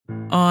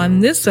On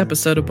this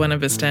episode of Buena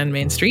Vista and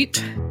Main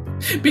Street,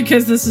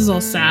 because this is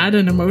all sad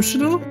and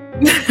emotional.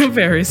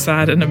 Very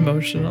sad and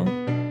emotional.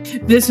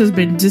 This has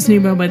been Disney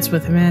Moments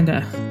with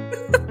Amanda.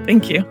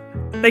 Thank you.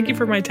 Thank you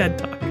for my TED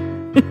Talk.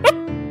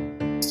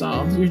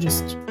 So you're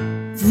just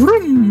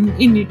vroom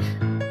in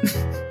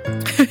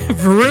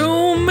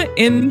vroom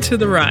into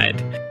the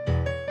ride.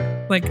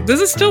 Like,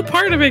 this is still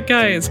part of it,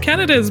 guys.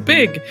 Canada is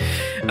big.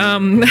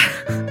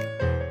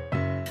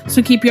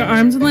 So keep your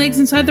arms and legs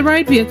inside the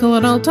ride vehicle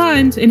at all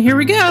times. And here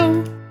we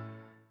go.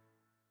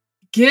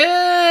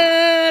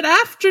 Good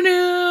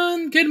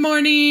afternoon, good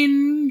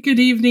morning,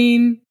 good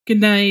evening, good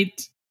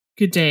night,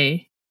 good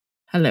day.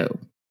 Hello.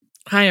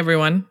 Hi,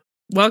 everyone.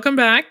 Welcome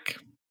back.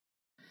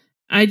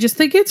 I just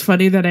think it's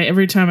funny that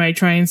every time I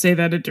try and say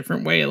that a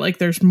different way, like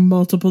there's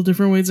multiple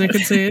different ways I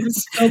could say it.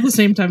 It's all the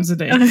same times a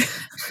day.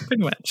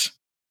 Pretty much.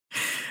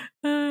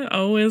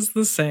 Always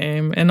the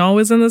same. And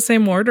always in the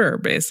same order,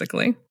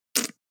 basically.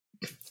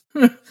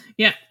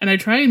 Yeah, and I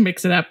try and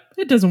mix it up.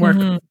 It doesn't work.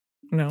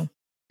 Mm-hmm. No.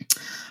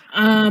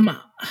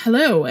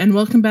 Hello, and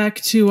welcome back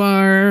to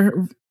our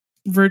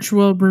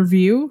virtual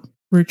review.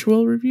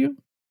 Virtual review?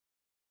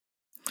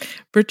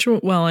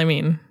 Well, I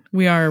mean,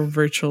 we are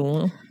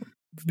virtual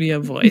via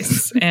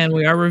voice, and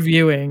we are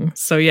reviewing.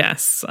 So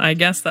yes, I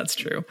guess that's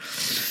true.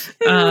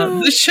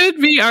 This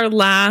should be our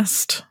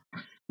last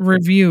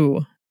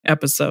review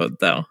episode,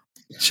 though.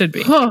 Should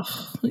be. Oh,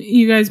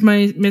 you guys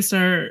might miss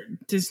our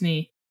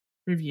Disney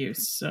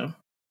reviews, so.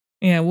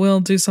 Yeah, we'll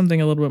do something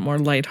a little bit more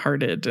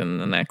lighthearted in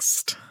the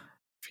next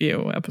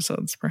few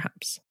episodes,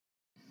 perhaps.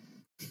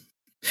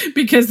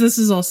 Because this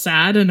is all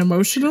sad and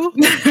emotional?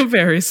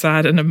 Very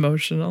sad and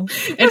emotional.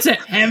 It's a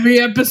heavy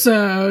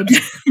episode.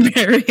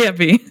 Very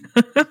heavy.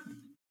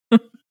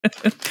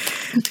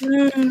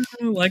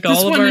 Like this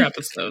all of our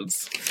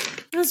episodes.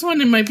 This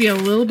one, it might be a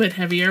little bit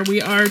heavier.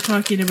 We are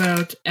talking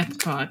about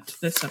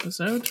Epcot this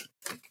episode.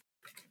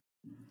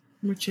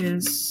 Which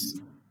is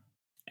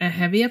a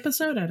heavy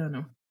episode? I don't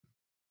know.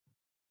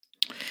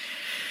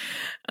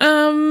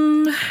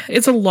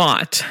 It's a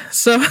lot.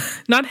 So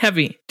not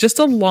heavy, just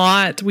a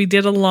lot. We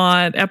did a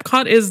lot.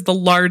 Epcot is the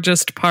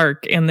largest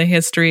park in the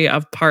history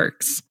of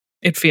parks.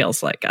 It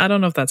feels like. I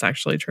don't know if that's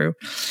actually true,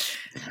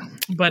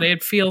 but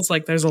it feels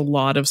like there's a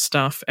lot of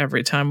stuff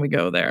every time we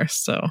go there.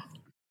 So,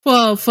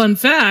 well, fun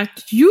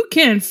fact, you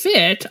can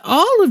fit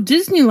all of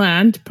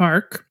Disneyland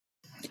Park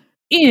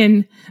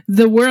in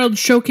the World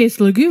Showcase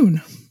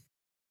Lagoon.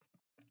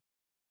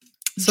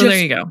 So there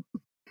you go.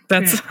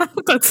 That's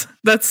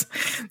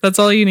that's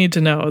all you need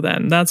to know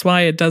then. That's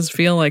why it does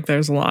feel like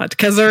there's a lot,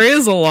 because there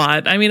is a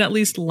lot. I mean, at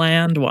least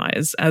land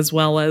wise, as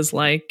well as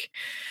like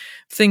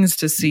things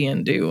to see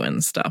and do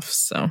and stuff.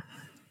 So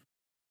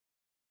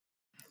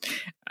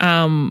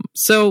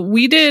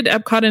we did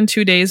Epcot in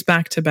 2 days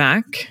back to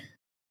back,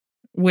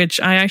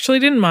 which I actually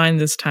didn't mind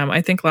this time.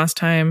 I think last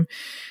time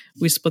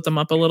we split them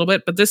up a little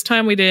bit, but this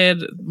time we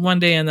did one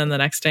day and then the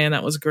next day, and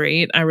that was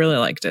great. I really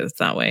liked it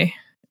that way.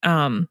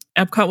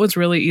 Epcot was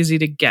really easy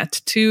to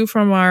get to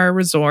from our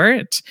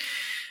resort.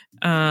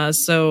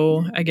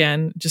 So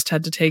again, just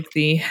had to take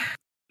the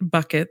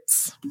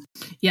buckets.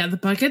 Yeah, the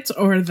buckets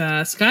or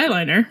the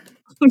Skyliner.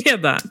 Yeah,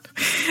 that.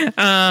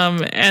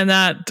 And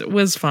that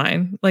was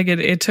fine. Like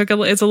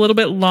it's a little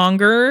bit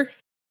longer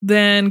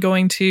than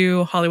going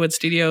to Hollywood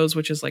Studios,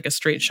 which is like a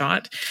straight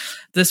shot.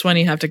 This one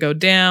you have to go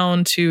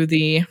down to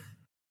the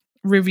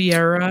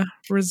Riviera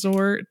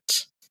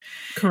Resort.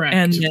 Correct.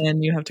 And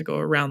then you have to go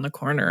around the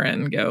corner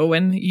and go.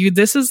 And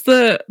this is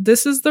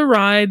the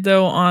ride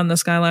though on the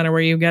Skyliner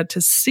where you get to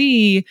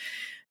see,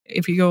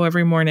 if you go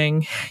every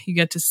morning, you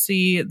get to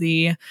see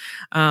the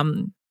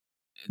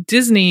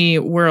Disney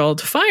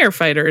World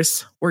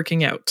firefighters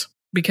working out,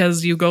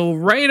 because you go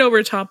right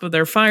over top of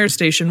their fire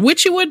station,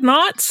 which you would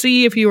not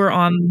see if you were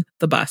on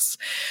the bus.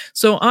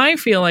 So I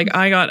feel like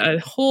I got a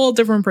whole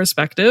different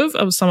perspective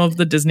of some of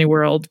the Disney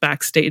World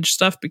backstage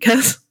stuff,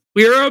 because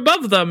we are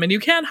above them and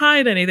you can't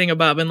hide anything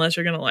above unless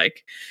you're going to,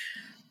 like,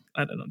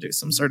 I don't know, do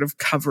some sort of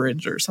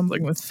coverage or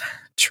something with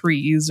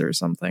trees or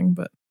something,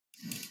 but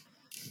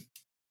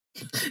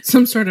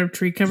some sort of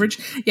tree coverage.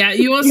 Yeah.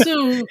 You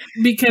also,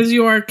 because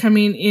you are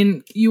coming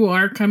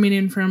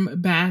in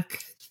from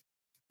back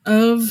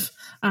of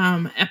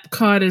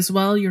Epcot as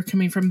well. You're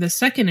coming from the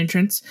second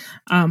entrance.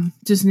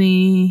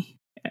 Disney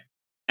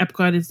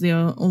Epcot is the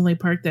only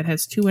park that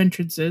has two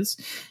entrances.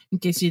 In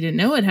case you didn't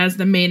know, it has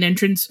the main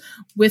entrance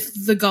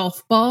with the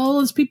golf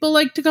ball, as people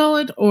like to call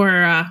it,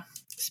 or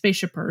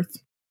Spaceship Earth.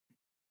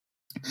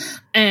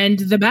 And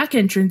the back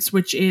entrance,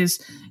 which is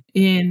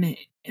in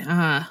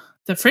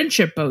the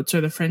Friendship boats,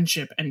 or the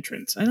Friendship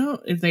entrance. I don't know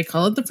if they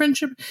call it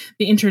the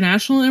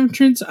international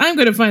entrance. I'm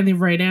going to find the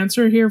right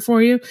answer here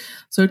for you.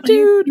 So, I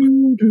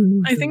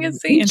think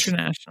it's the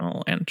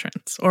international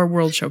entrance or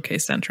World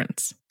Showcase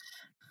entrance.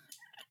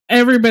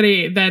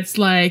 Everybody that's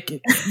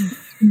like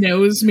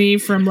knows me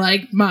from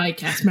like my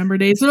cast member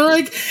days, they're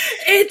like,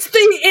 it's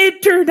the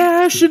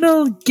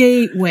international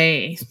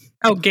gateway.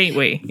 Oh,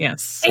 gateway,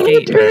 yes.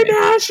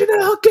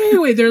 International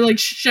gateway. They're like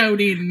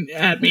shouting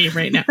at me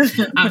right now.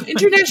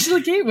 International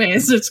gateway,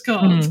 as it's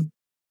called.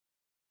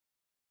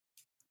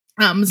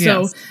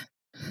 So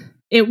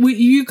Yes.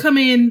 you come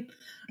in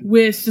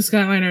with the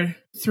Skyliner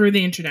through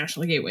the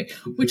International Gateway,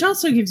 which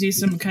also gives you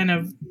some kind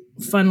of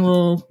fun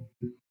little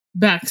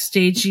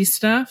backstagey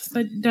stuff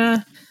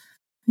that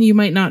you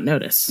might not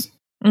notice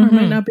or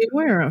might not be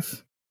aware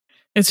of.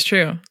 It's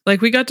true.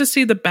 Like we got to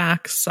see the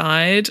back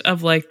side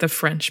of like the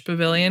French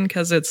pavilion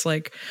because it's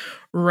like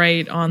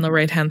right on the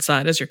right hand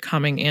side as you're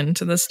coming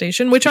into the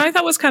station, which I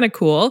thought was kind of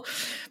cool.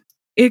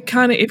 It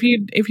kind of if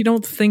you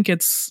don't think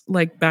it's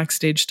like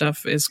backstage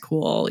stuff is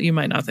cool, you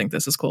might not think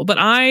this is cool. But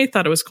I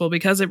thought it was cool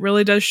because it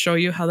really does show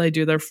you how they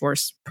do their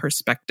force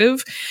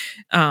perspective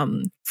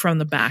from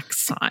the back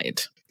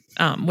side.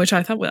 Which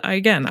I thought,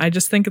 again, I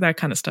just think that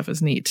kind of stuff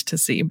is neat to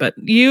see. But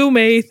you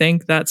may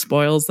think that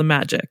spoils the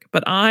magic,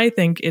 but I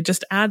think it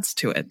just adds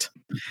to it.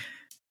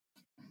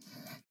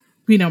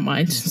 We don't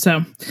mind.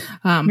 So,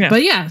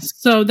 but yeah,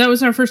 so that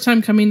was our first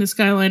time coming the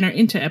Skyliner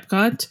into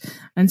Epcot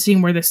and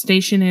seeing where the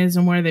station is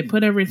and where they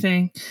put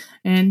everything.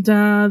 And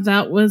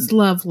that was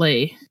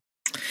lovely.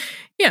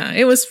 Yeah,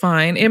 it was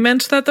fine. It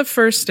meant that the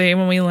first day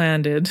when we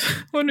landed,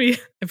 I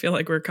feel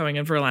like we're coming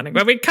in for a landing,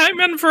 but we came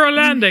in for a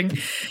landing.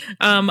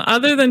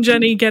 Other than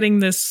Jenny getting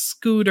this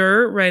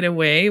scooter right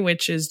away,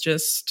 which is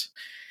just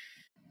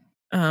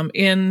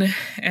in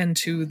and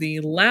to the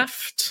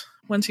left.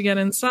 Once you get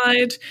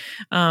inside,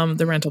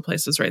 the rental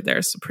place is right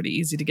there, so pretty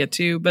easy to get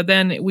to. But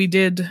then we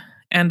did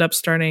end up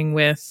starting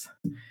with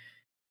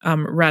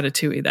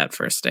Ratatouille that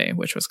first day,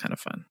 which was kind of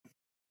fun.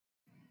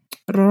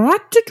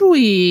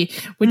 Ratatouille,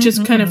 which is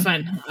kind of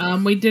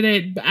fun. We did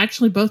it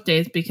actually both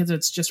days because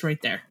it's just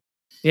right there.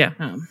 Yeah.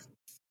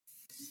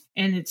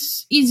 And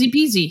it's easy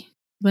peasy,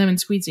 lemon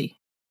squeezy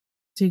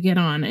to get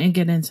on and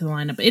get into the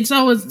lineup. It's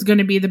always going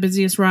to be the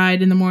busiest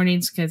ride in the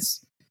mornings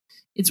because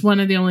it's one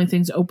of the only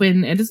things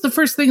open and it's the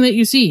first thing that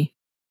you see.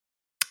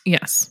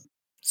 Yes.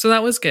 So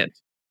that was good.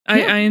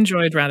 I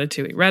enjoyed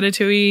Ratatouille.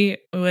 Ratatouille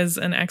was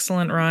an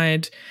excellent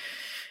ride.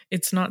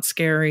 It's not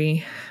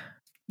scary.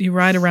 You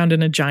ride around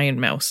in a giant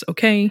mouse,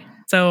 okay?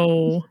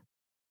 So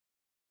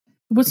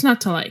what's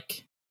not to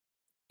like?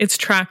 It's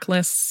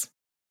trackless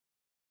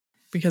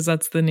because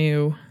that's the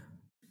new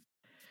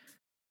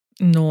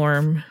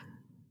norm.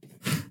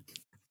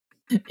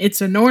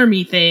 It's a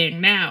normie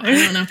thing now. I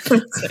don't know.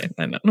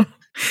 I don't know.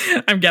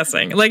 I'm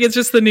guessing. Like it's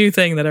just the new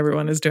thing that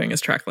everyone is doing is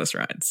trackless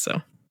rides.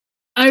 So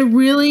I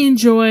really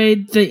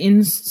enjoyed the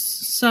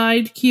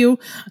inside queue.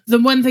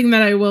 The one thing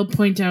that I will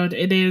point out,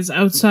 it is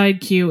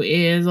outside queue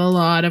is a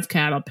lot of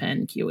cattle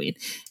pen queuing.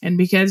 And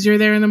because you're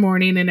there in the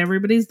morning and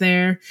everybody's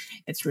there,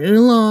 it's really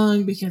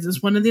long because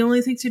it's one of the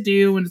only things to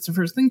do when it's the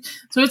first thing.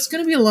 So it's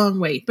going to be a long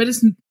wait, but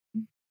it's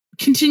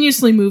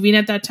continuously moving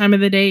at that time of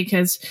the day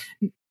because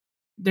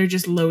they're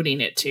just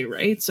loading it too,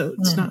 right? So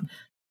it's not,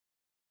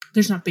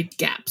 there's not big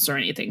gaps or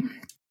anything.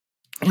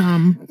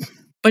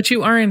 But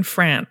you are in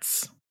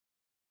France.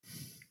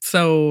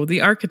 So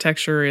the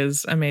architecture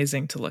is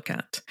amazing to look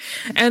at.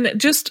 And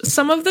just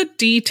some of the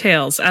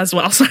details as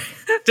well. So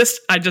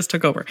I just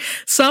took over.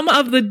 Some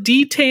of the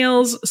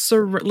details,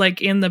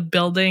 like in the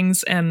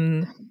buildings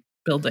and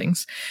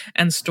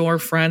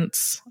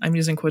storefronts, I'm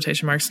using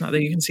quotation marks, not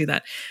that you can see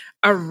that,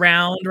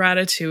 around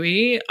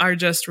Ratatouille are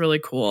just really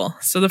cool.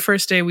 So the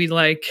first day we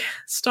like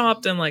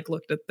stopped and like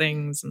looked at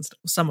things and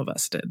some of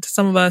us did.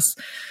 Some of us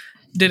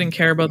didn't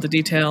care about the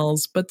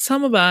details, but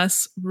some of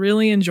us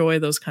really enjoy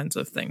those kinds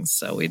of things.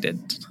 So we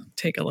did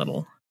take a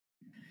little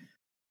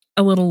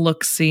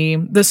look-see.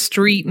 The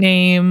street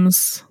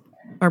names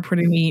are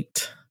pretty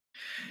neat.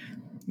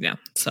 Yeah.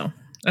 So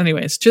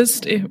anyways,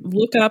 just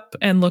look up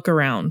and look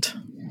around.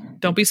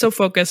 Don't be so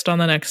focused on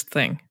the next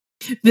thing.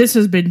 This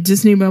has been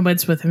Disney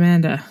Moments with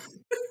Amanda.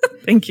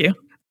 Thank you.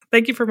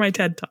 Thank you for my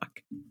TED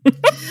Talk.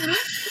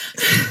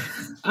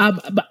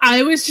 But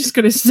I was just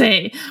going to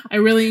say, I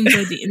really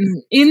enjoyed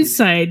the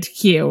inside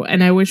queue,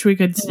 and I wish we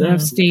could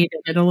have stayed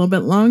in it a little bit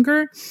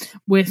longer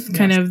with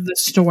kind of the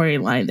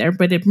storyline there.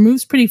 But it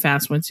moves pretty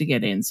fast once you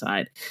get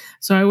inside.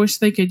 So I wish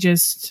they could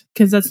just,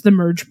 because that's the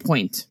merge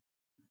point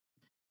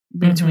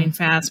between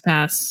Fast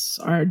Pass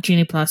or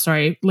Genie Plus,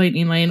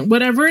 Lightning Lane,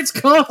 whatever it's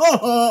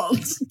called.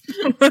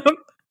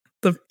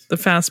 The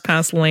Fast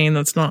Pass lane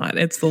that's not.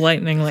 It's the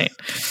Lightning Lane.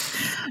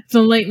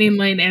 The Lightning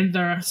Lane and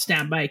the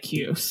standby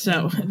queue.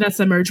 So that's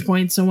the merge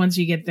point. So once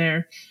you get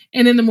there,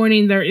 and in the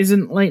morning there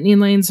isn't Lightning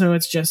Lane, so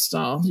it's just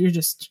you're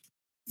just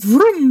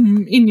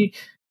vroom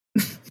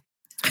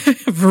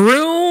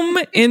vroom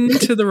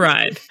into the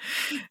ride.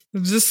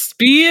 Just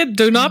speed.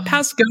 Do not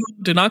pass go.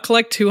 Do not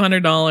collect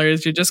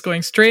 $200. You're just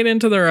going straight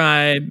into the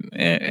ride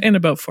in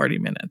about 40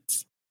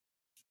 minutes.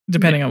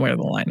 Depending on where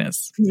the line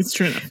is. It's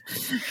true enough.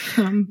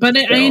 But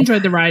I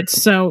enjoyed the ride.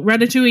 So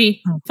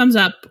Ratatouille, thumbs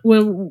up.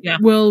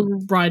 We'll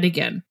ride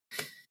again.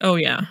 Oh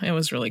yeah, it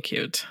was really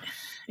cute.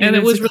 And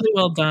it was really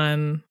well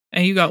done.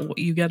 And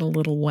you get a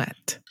little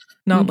wet.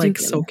 Not like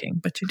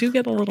soaking, but you do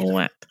get a little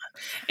wet.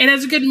 It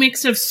has a good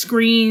mix of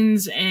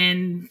screens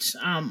and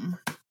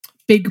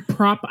big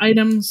prop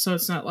items. So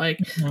it's not like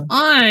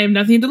I have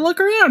nothing to look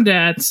around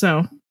at.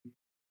 So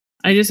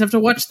I just have to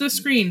watch the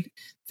screen.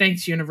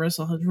 thanks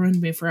Universal has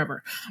ruined me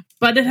forever.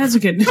 But it has a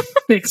good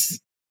mix.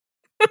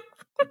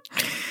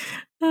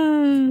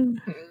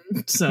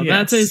 So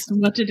that is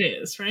what it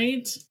is,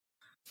 right?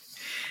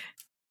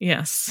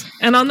 Yes.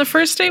 And on the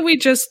first day, we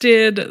just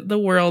did the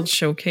World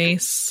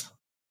Showcase,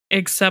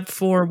 except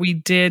for we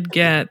did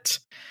get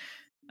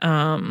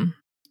Lightning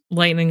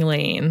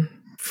Lane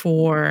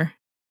for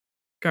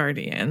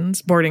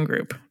Guardians, boarding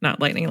group, not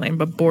Lightning Lane,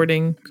 but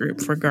boarding group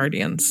for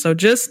Guardians. So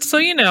just so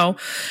you know,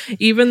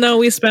 even though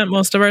we spent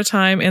most of our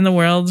time in the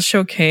World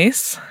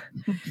Showcase,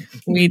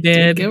 we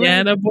did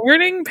get a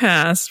boarding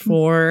pass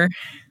for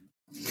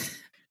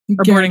a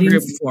boarding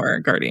group for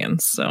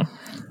Guardians. So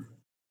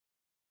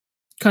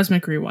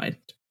Cosmic Rewind.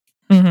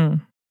 Mm-hmm.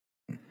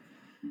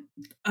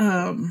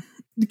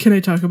 Can I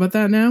talk about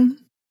that now?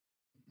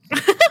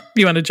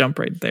 You want to jump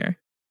right there?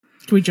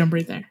 Can we jump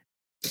right there?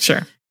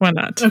 Sure. Why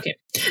not? Okay.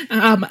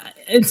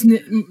 It's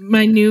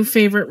my new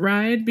favorite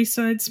ride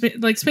besides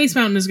Space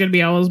Mountain is going to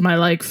be always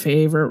my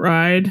favorite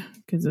ride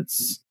because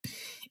it's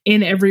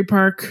in every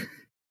park.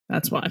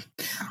 That's why.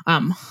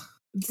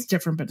 It's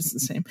different, but it's the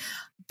same.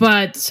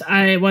 But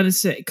I want to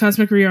say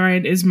Cosmic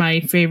Rewind is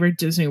my favorite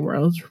Disney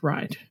World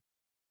ride.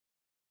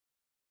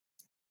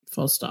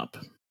 Full stop.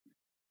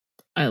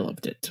 I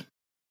loved it.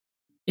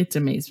 It's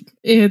amazing.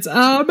 It's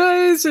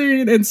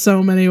amazing in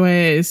so many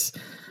ways.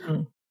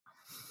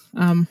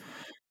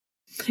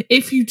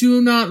 If you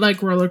do not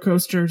like roller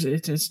coasters,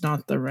 it is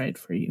not the ride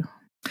for you.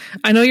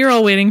 I know you're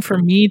all waiting for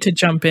me to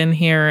jump in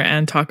here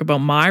and talk about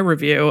my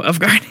review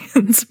of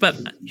Guardians, but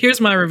here's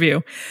my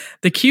review.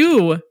 The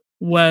queue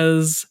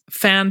was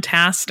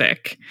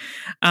fantastic.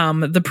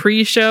 The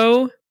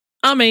pre-show,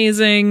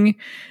 amazing.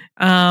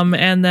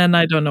 And then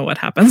I don't know what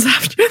happens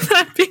after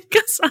that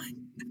because I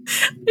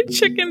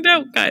chickened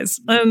out, guys.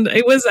 And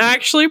it was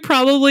actually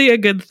probably a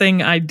good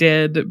thing I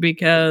did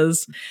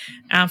because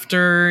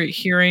after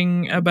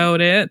hearing about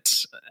it,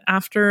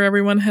 after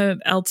everyone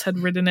else had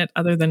ridden it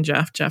other than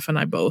Jeff and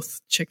I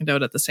both chickened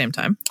out at the same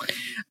time.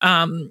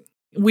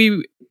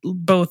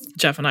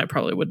 Jeff and I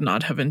probably would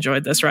not have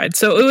enjoyed this ride.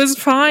 So it was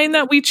fine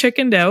that we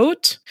chickened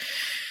out.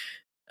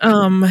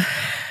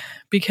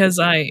 Because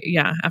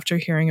after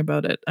hearing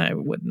about it, I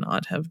would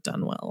not have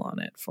done well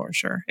on it for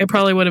sure. It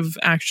probably would have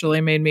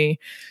actually made me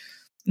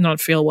not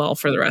feel well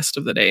for the rest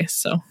of the day.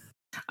 So,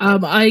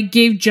 I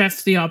gave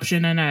Jeff the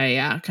option and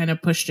I kind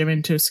of pushed him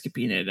into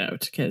skipping it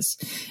out because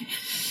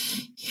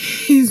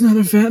he's not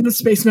a fan of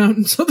Space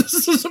Mountain. So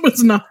this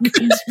was not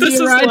good. This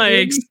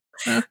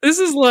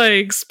is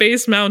like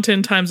Space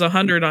Mountain times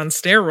 100 on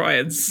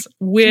steroids.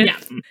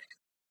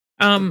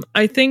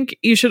 I think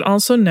you should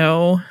also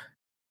know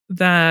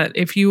that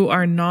if you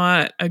are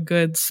not a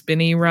good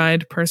spinny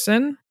ride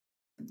person,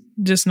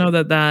 just know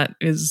that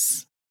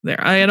is there.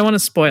 I don't want to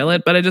spoil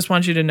it, but I just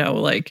want you to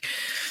know,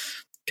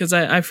 because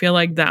I feel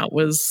like that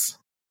was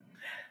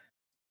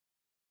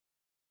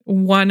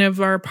one of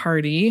our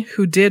party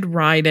who did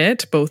ride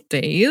it both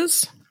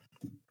days.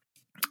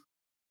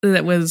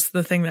 That was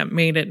the thing that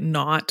made it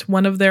not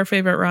one of their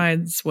favorite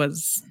rides,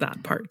 was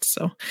that part.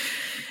 So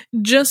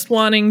just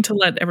wanting to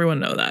let everyone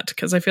know that,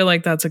 because I feel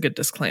like that's a good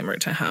disclaimer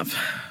to have.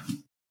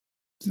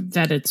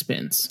 That it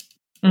spins.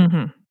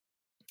 Mm-hmm.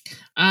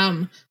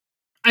 I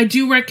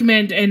do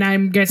recommend, and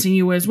I'm guessing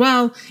you as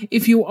well,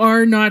 if you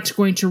are not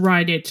going to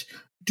ride it,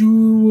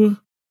 do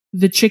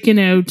the chicken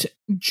out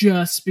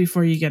just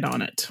before you get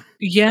on it.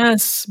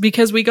 Yes,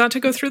 because we got to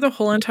go through the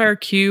whole entire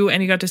queue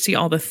and you got to see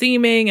all the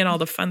theming and all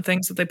the fun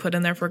things that they put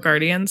in there for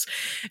Guardians.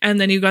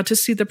 And then you got to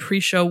see the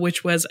pre-show,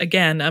 which was,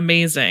 again,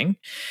 amazing.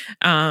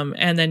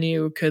 And then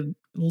you could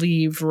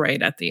leave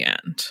right at the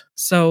end.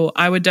 So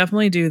I would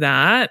definitely do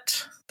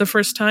that. The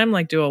first time,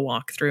 do a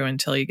walkthrough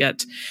until you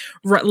get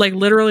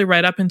literally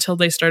right up until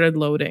they started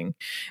loading.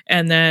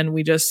 And then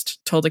we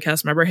just told the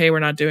cast member, hey, we're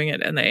not doing it.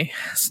 And they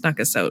snuck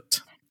us out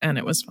and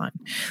it was fine.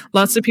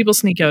 Lots of people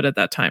sneak out at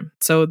that time.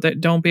 So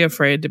don't be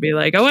afraid to be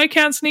like, oh, I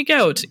can't sneak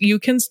out. You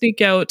can sneak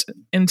out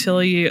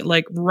until you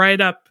right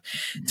up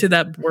to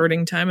that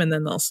boarding time. And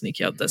then they'll sneak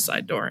you out the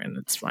side door and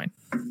it's fine.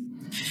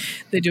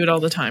 They do it all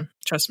the time.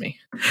 Trust me.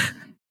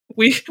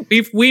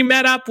 We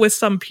met up with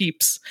some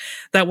peeps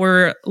that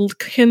were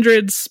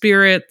kindred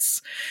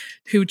spirits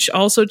who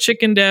also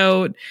chickened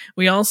out.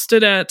 We all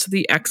stood at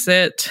the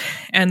exit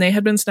and they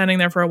had been standing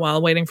there for a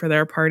while waiting for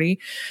their party.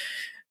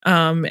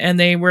 And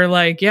they were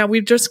like, yeah,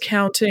 we're just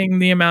counting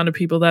the amount of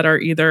people that are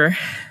either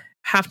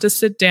have to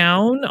sit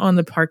down on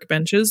the park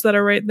benches that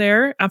are right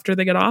there after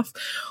they get off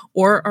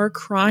or are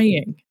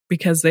crying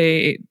because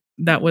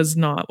that was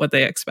not what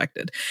they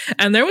expected.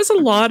 And there was a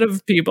lot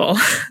of people.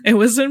 It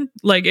wasn't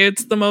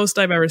it's the most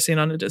I've ever seen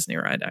on a Disney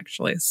ride,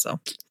 actually.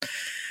 So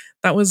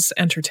that was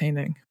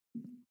entertaining.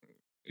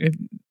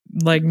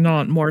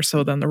 Not more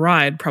so than the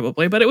ride,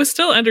 probably, but it was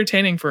still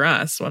entertaining for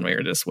us when we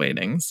were just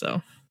waiting.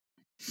 So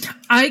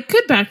I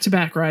could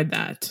back-to-back ride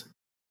that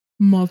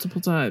multiple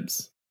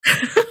times.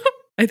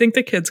 I think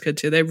the kids could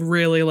too. They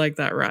really like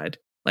that ride.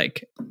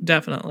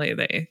 Definitely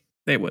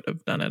they would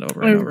have done it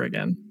over and over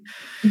again.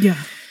 Yeah.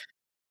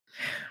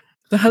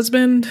 The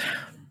husband,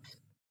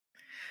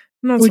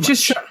 Not which so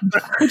is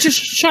much. which is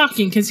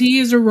shocking because he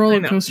is a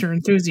roller coaster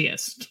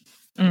enthusiast.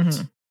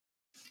 Mm-hmm.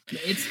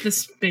 It's the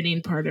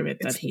spinning part of it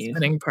that he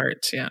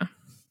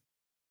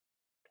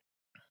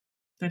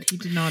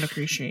did not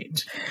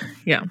appreciate.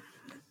 Yeah.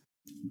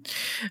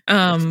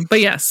 But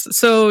yes,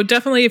 so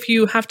definitely if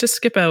you have to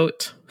skip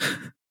out,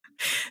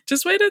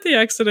 just wait at the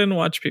exit and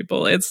watch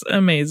people. It's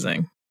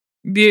amazing.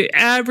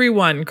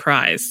 Everyone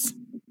cries.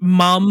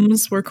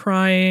 Mums were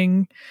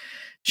crying.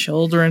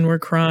 Children were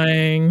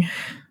crying.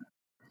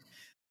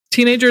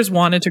 Teenagers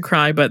wanted to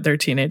cry, but they're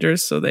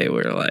teenagers, so they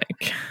were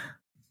like,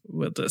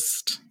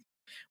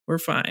 we're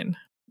fine.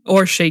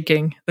 Or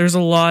shaking. There's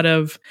a lot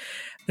of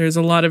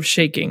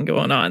shaking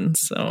going on.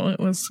 So it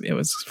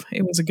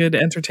was a good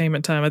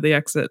entertainment time at the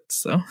exit.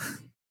 So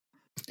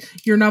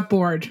you're not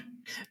bored.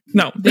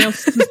 No.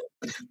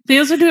 They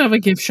also do have a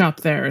gift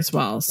shop there as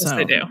well. So yes,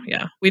 they do.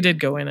 Yeah. We did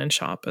go in and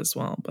shop as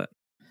well, but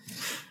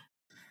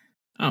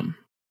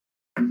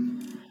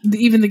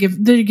even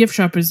the gift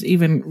shop has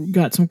even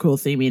got some cool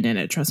theming in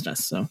it, trust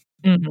us. So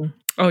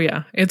oh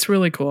yeah, it's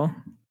really cool.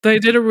 They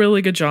did a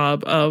really good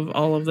job of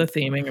all of the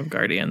theming of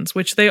Guardians,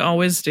 which they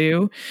always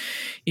do.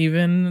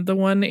 Even the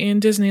one in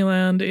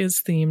Disneyland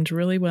is themed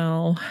really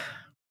well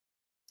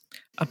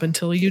up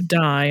until you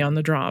die on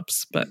the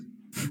drops, but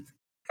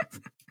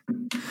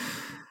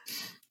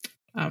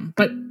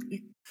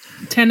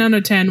 10 out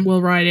of 10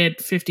 will ride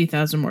it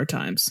 50,000 more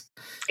times.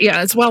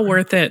 Yeah, it's well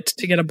worth it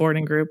to get a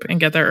boarding group and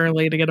get there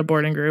early to get a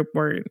boarding group,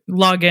 or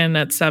log in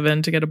at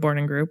 7 to get a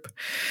boarding group,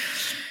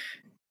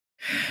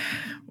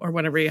 or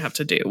whatever you have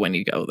to do when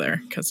you go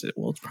there, because it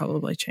will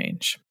probably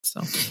change.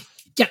 So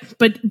yeah,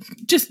 but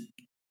just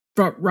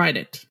ride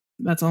it.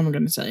 That's all I'm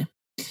going to say.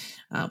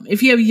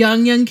 If you have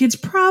young kids,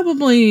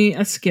 probably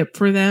a skip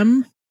for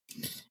them.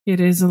 It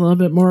is a little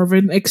bit more of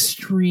an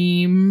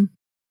extreme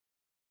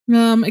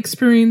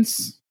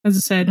experience. As I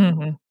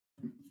said,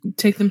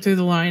 take them through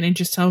the line and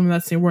just tell them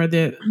that's where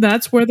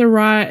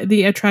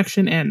the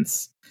attraction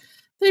ends.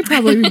 They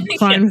probably be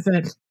fine with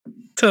it.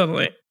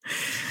 Totally.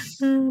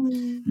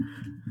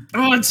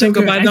 Oh, it's so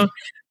good.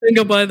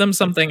 Go buy them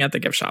something at the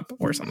gift shop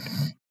or something,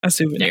 a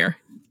souvenir.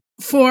 Yeah.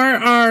 For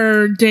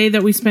our day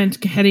that we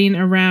spent heading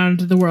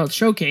around the World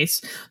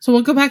Showcase, so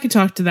we'll go back and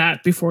talk to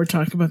that before we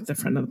talk about the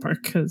front of the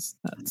park, because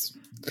that's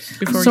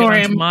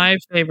my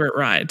favorite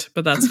ride,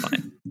 but that's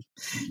fine.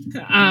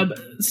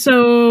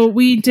 So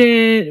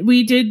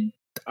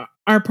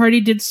our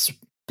party did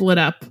split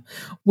up,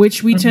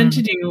 which we tend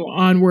to do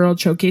on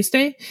World Showcase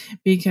Day,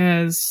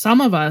 because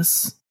some of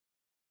us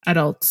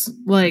adults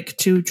like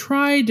to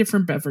try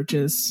different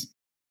beverages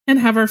and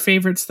have our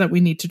favorites that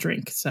we need to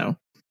drink.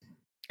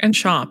 And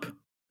shop.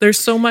 There's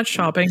so much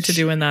shopping to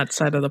do in that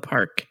side of the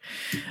park.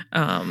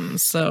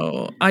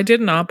 So I did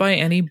not buy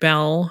any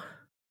Belle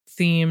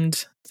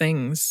themed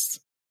things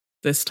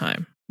this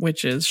time,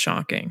 which is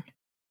shocking.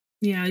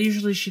 Yeah,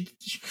 usually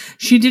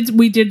she did.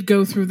 We did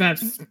go through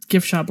that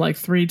gift shop like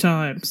 3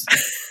 times.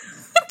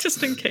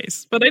 Just in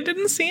case. But I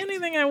didn't see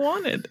anything I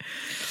wanted.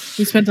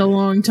 We spent a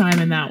long time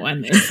in that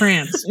one. In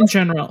France, in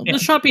general. Yeah. The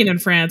shopping in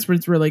France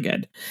was really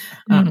good.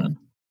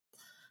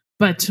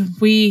 But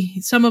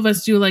some of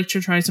us do like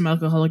to try some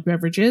alcoholic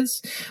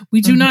beverages.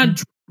 We do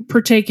not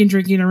partake in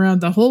drinking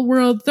around the whole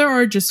world. There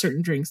are just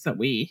certain drinks that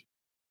we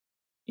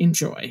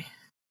enjoy.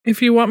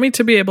 If you want me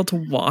to be able to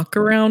walk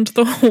around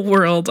the whole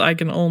world, I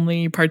can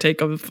only partake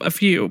of a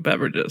few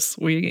beverages.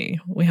 We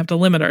have to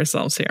limit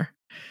ourselves here.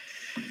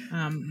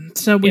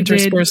 So we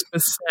interspersed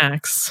with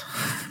snacks.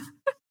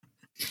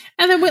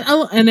 And then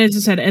and as I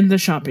said, and the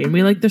shopping.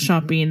 We like the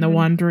shopping, the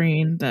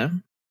wandering,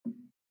 the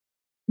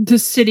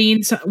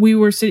sitting.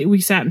 We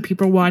sat and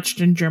people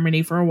watched in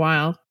Germany for a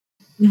while.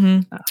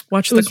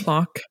 Watch the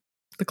clock.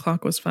 The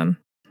clock was fun.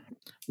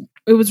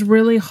 It was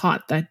really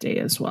hot that day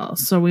as well,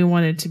 so we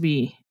wanted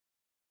to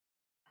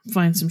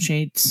find some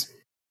shades.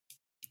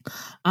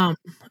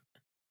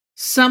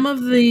 Some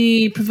of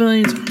the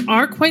pavilions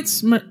are quite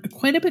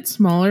a bit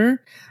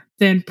smaller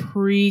than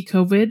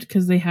pre-COVID,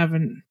 because they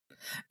haven't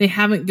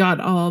got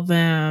all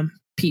the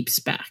peeps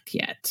back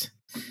yet.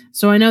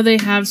 So I know they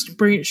have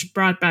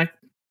brought back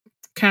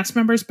cast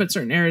members, but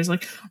certain areas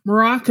like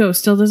Morocco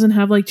still doesn't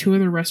have like 2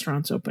 other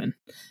restaurants open,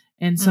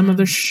 and some of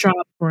the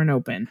shops weren't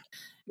open.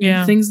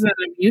 Yeah, things that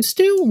I'm used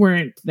to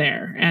weren't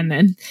there, and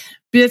then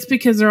it's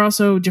because they're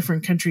also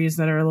different countries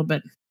that are a little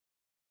bit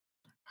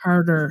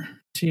harder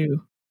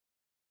to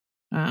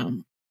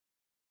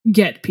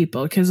get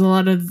people, because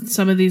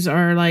some of these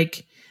are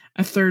like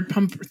a third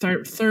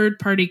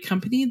party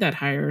company that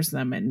hires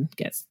them and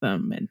gets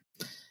them, and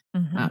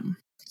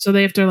so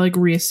they have to like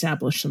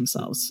reestablish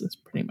themselves. Is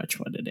pretty much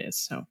what it is.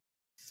 So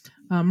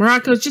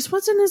Morocco just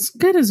wasn't as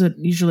good as it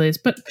usually is,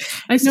 but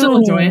I still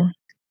enjoy it.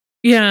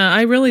 Yeah,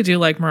 I really do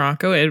like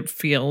Morocco. It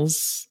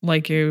feels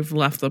like you've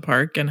left the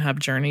park and have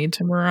journeyed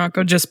to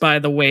Morocco just by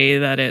the way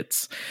that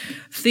it's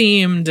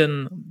themed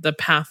and the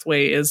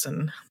pathways,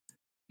 and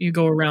you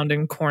go around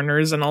in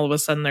corners and all of a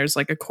sudden there's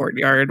like a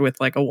courtyard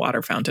with like a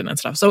water fountain and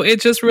stuff. So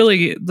it just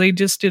really, they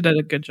just did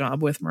a good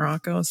job with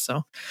Morocco.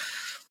 So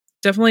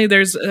Definitely,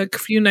 there's a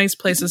few nice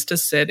places to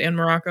sit in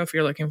Morocco if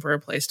you're looking for a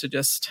place to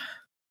just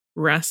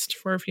rest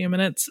for a few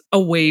minutes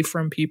away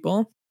from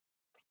people.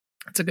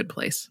 It's a good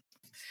place.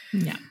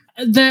 Yeah.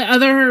 The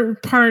other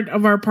part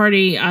of our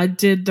party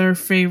did their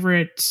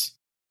favorite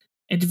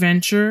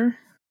adventure.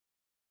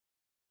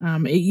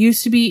 It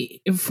used to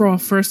be,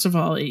 first of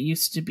all, it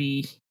used to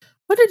be,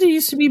 what did it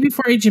used to be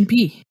before Agent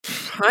P?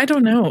 I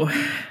don't know.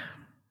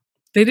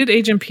 They did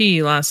Agent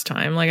P last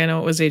time. Like, I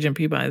know it was Agent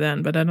P by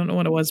then, but I don't know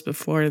what it was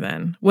before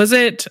then. Was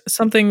it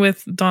something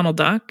with Donald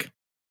Duck?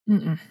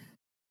 Mm-mm.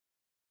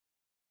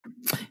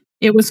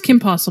 It was Kim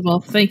Possible.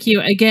 Thank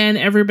you. Again,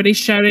 everybody's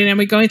shouting at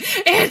me going,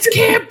 it's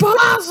Kim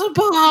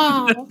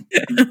Possible!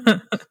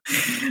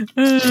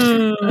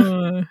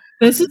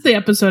 This is the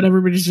episode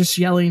everybody's just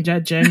yelling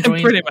at Jen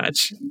going, pretty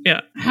much, yeah.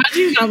 How do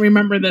you not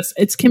remember this?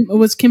 It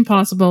was Kim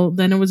Possible,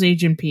 then it was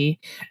Agent P.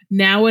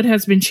 Now it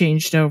has been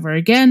changed over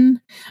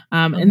again.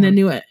 In the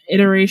new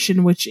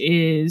iteration, which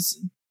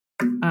is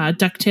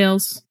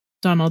DuckTales,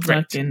 Donald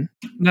Duck. And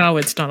no,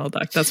 it's Donald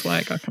Duck. That's why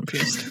I got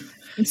confused.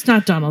 It's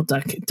not Donald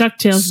Duck.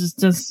 DuckTales is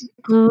just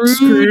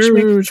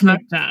Scrooge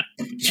McDuck.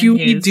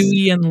 Huey,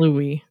 Dewey, and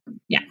Louie.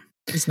 Yeah.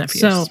 His nephews.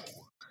 So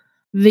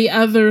the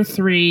other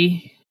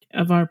three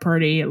of our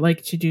party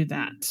like to do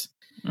that.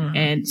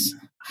 And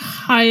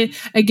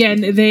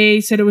again, they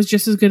said it was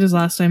just as good as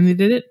last time they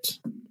did it.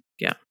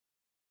 Yeah.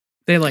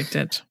 They liked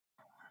it.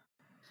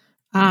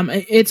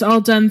 It's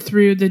all done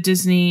through the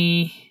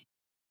Disney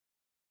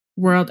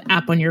World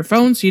app on your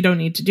phone, so you don't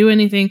need to do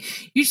anything.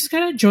 You just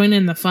gotta join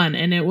in the fun,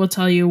 and it will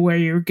tell you where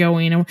you're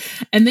going.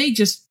 And they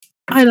just,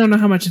 I don't know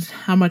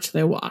how much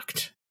they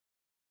walked.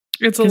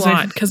 It's a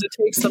lot because it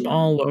takes them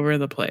all over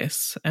the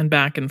place and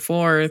back and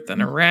forth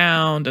and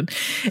around, and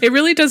it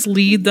really does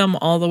lead them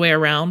all the way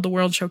around the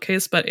World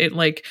Showcase, but it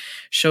like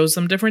shows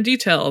them different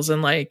details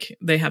and like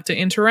they have to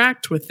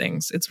interact with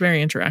things. It's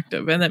very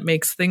interactive and it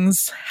makes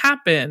things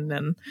happen,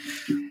 and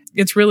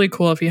it's really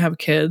cool if you have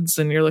kids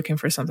and you're looking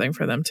for something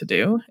for them to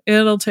do.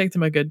 It'll take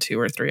them a good 2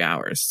 or 3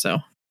 hours, so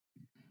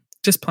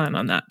just plan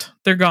on that.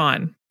 They're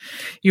gone.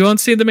 You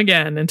won't see them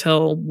again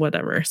until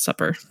whatever,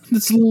 supper.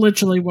 That's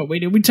literally what we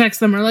do. We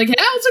text them. We're like, hey,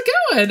 how's it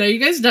going? Are you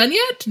guys done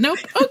yet? Nope.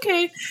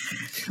 Okay.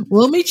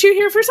 We'll meet you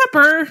here for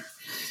supper.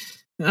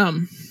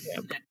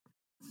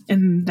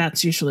 And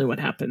that's usually what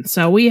happens.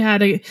 So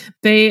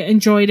they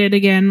enjoyed it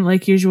again,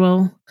 like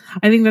usual.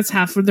 I think that's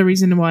half of the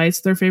reason why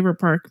it's their favorite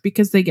park,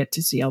 because they get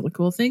to see all the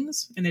cool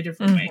things in a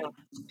different way.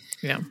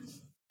 Yeah.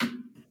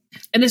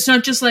 And it's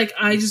not just like,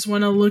 I just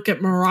want to look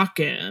at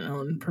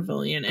Moroccan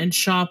Pavilion and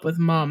shop with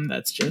mom.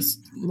 That's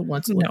just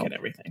wants to look at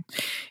everything.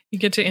 You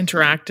get to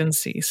interact and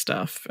see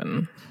stuff.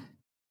 And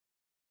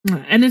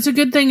it's a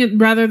good thing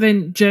rather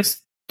than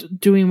just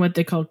doing what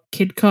they call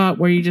KidCot,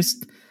 where you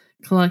just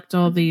collect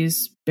all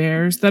these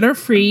bears that are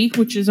free,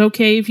 which is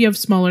okay if you have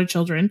smaller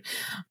children.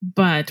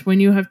 But when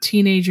you have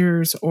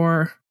teenagers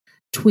or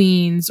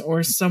tweens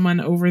or someone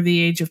over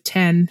the age of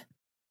 10,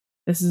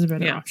 this is a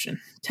better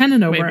option. 10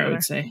 and over, I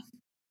would say.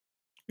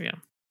 Yeah.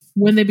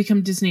 When they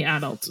become Disney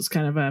adults, it's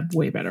kind of a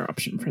way better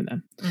option for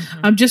them.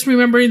 I'm just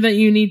remembering that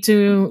you need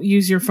to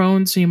use your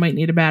phone, so you might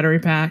need a battery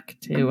pack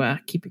to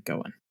keep it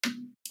going.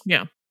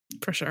 Yeah,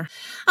 for sure.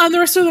 The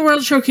rest of the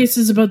World Showcase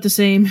is about the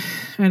same.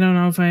 I don't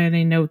know if I had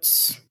any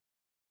notes.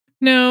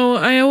 No,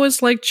 I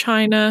always like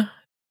China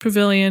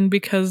Pavilion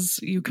because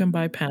you can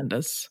buy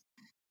pandas.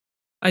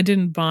 I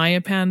didn't buy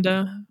a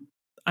panda.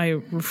 I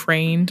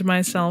refrained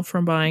myself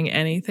from buying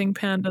anything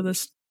panda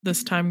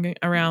this time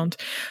around.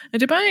 I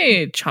did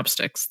buy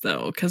chopsticks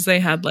though, because they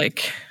had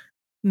like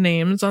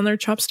names on their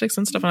chopsticks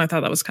and stuff, and I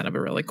thought that was kind of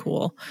a really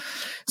cool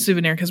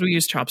souvenir because we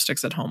use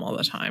chopsticks at home all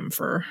the time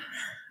for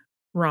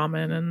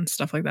ramen and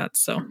stuff like that.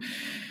 So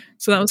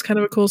that was kind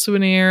of a cool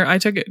souvenir. I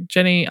took it,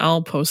 Jenny,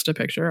 I'll post a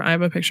picture. I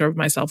have a picture of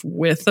myself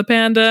with the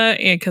panda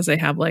because they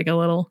have like a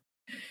little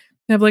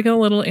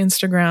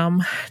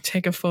Instagram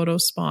take a photo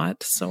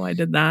spot. So I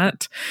did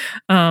that.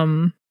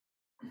 But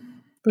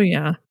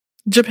yeah,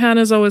 Japan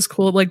is always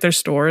cool. Like their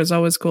store is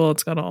always cool.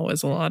 It's got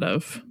always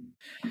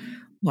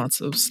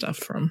lots of stuff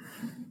from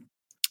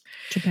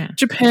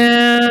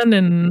Japan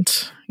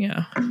and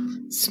yeah,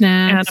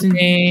 snacks, anime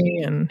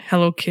and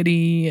Hello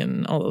Kitty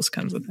and all those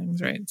kinds of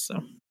things, right? So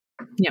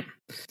yeah,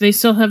 they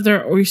still have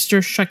their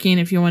oyster shucking.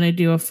 If you want to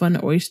do a fun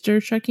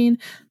oyster shucking,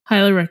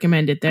 highly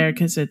recommend it there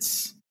because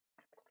it's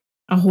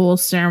a whole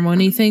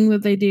ceremony thing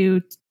that they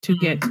do to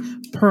get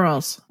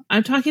pearls.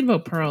 I'm talking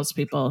about pearls,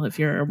 people, if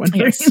you're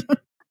wondering.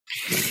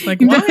 Yes. Like,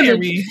 why are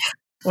we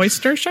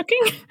oyster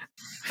shucking?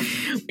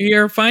 We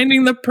are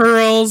finding the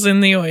pearls in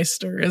the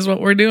oyster is what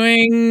we're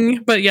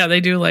doing. But yeah, they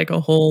do like a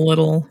whole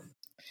little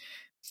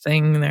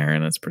thing there,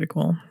 and it's pretty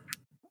cool.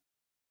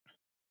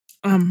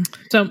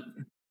 So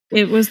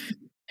it was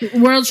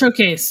World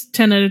Showcase.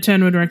 10 out of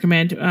 10 would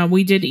recommend.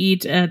 We did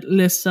eat at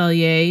Le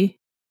Cellier.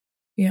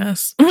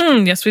 Yes.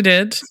 Yes, we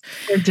did.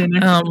 For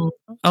dinner.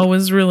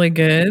 Always really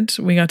good.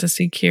 We got to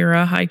see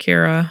Kira. Hi,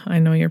 Kira. I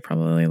know you're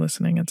probably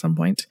listening at some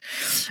point.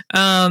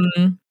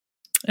 And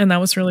that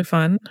was really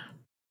fun.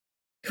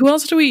 Who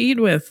else do we eat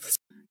with?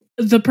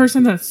 the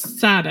person that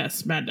sat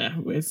us, Manda,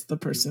 was the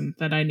person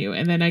that I knew,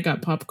 and then I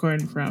got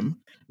popcorn from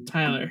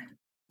Tyler.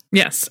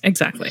 Yes,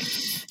 exactly.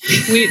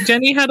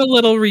 Jenny had a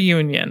little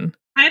reunion.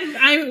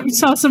 I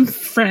saw some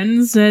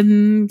friends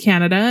in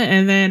Canada,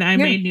 and then I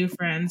made new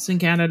friends in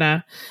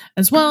Canada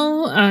as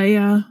well.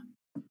 I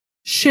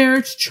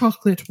shared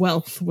chocolate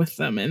wealth with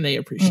them, and they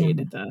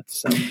appreciated that.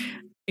 So,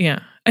 yeah,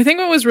 I think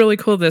what was really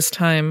cool this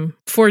time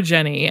for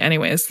Jenny,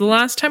 anyways, the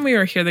last time we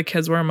were here, the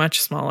kids were much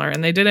smaller,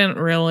 and they didn't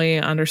really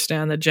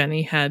understand that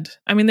Jenny had.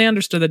 I mean, they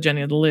understood that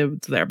Jenny had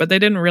lived there, but they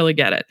didn't really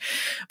get it.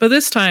 But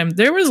this time,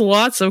 there was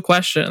lots of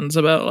questions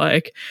about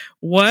like,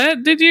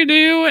 what did you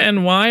do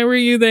and why were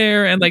you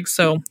there, and like,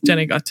 so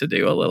Jenny got to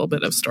do a little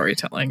bit of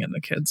storytelling, and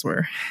the kids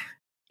were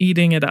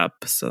eating it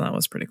up. So that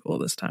was pretty cool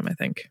this time, I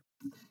think.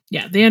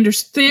 Yeah, they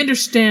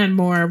understand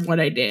more of what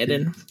I did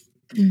and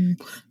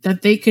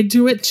that they could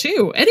do it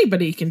too.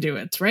 Anybody can do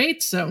it, right?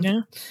 So,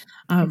 yeah,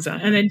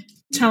 exactly. And then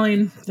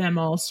telling them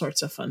all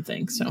sorts of fun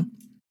things. So,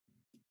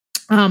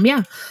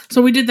 yeah.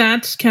 So we did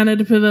that.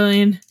 Canada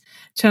Pavilion,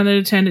 10 out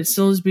of 10. It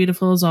still is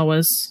beautiful as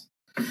always.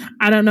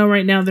 I don't know.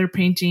 Right now they're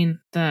painting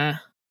the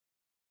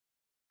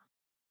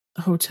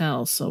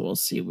hotel, so we'll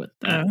see what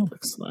that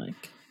looks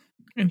like.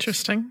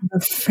 Interesting. The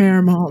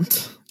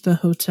Fairmont, the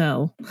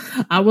hotel.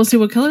 We'll see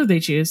what color they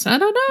choose. I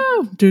don't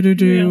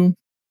know.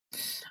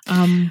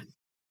 Yeah.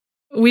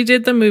 We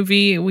did the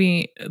movie.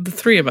 The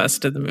three of us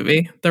did the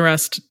movie. The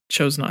rest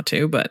chose not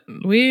to, but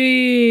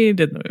we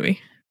did the movie.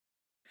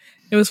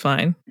 It was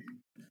fine.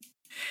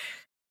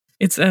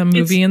 It's a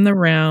movie in the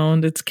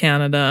round. It's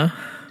Canada.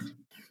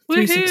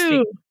 360.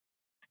 Woohoo!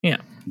 Yeah.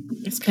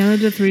 It's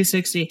Canada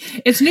 360.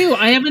 It's new.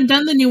 I haven't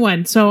done the new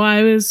one, so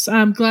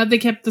I'm glad they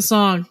kept the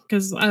song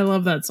because I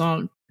love that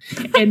song.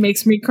 It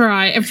makes me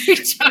cry every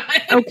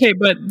time. Okay,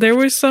 but there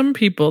were some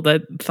people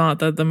that thought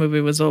that the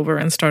movie was over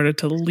and started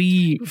to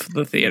leave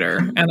the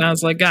theater. And I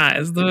was like,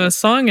 guys, the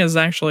song is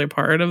actually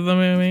part of the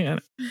movie.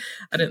 And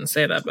I didn't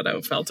say that, but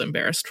I felt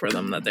embarrassed for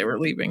them that they were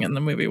leaving and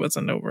the movie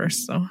wasn't over.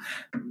 So,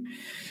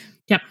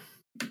 yep.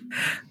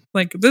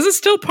 Like, this is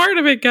still part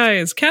of it,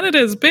 guys. Canada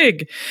is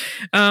big.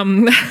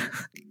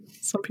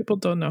 Some people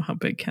don't know how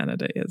big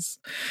Canada is.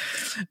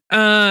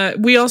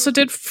 We also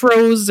did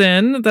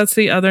Frozen. That's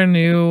the other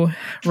new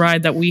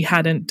ride that we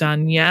hadn't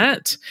done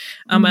yet.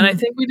 And I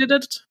think we did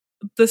it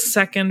the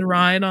second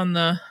ride on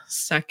the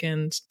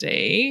second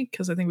day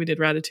because I think we did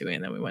Ratatouille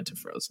and then we went to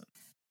Frozen.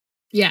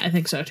 Yeah, I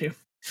think so too.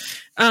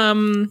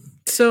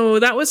 So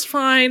that was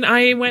fine.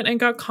 I went and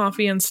got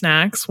coffee and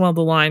snacks while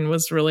the line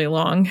was really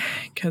long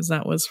because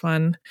that was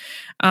fun.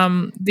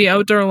 The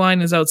outdoor line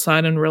is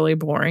outside and really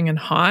boring and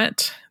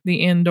hot.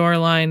 The indoor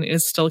line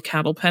is still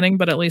cattle petting,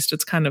 but at least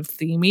it's kind of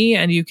themey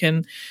and you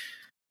can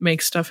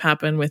make stuff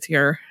happen with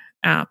your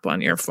app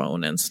on your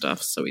phone and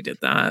stuff. So we did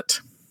that.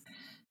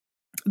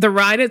 The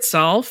ride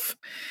itself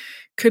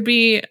could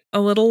be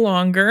a little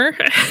longer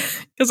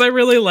because I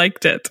really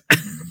liked it.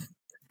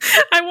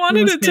 I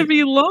wanted it to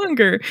be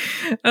longer.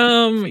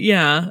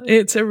 Yeah,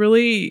 it's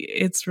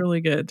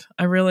really good.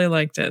 I really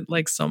liked it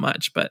like so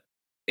much, but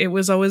it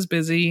was always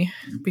busy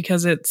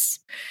because it's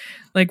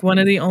like one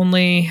of the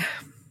only,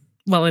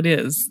 well, it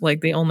is like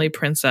the only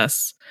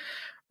princess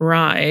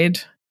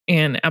ride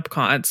in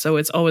Epcot. So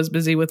it's always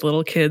busy with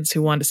little kids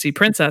who want to see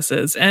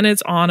princesses. And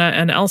it's Anna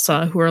and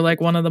Elsa, who are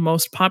like one of the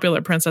most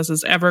popular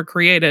princesses ever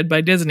created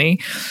by Disney.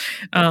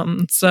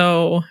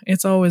 So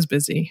it's always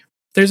busy.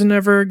 There's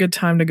never a good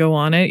time to go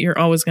on it. You're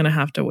always going to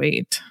have to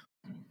wait.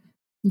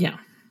 Yeah,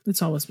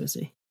 it's always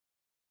busy.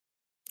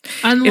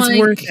 It's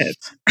worth it,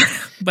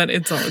 but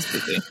it's always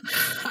busy.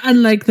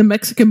 Unlike the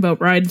Mexican boat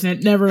ride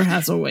that never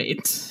has a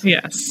wait.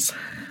 Yes.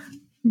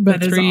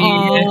 But it's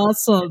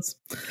awesome.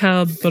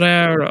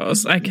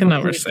 Cabreros. I can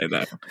never say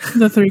that.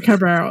 The three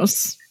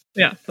Cabreros.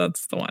 Yeah,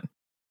 that's the one.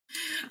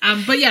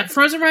 But yeah,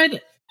 Frozen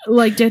ride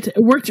liked it.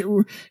 It worked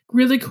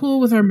really cool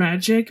with our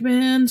Magic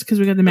Band because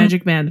we got the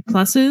Magic Band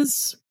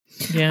pluses.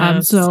 Yeah.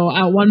 So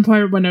at one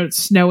point when it was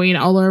snowing,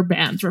 all our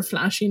bands were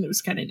flashing. It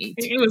was kind of neat.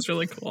 It was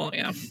really cool.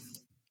 Yeah.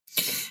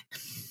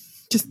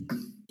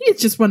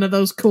 It's just one of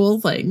those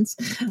cool things.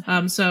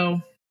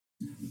 So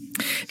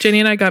Jenny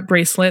and I got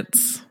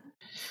bracelets.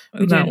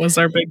 That was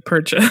our big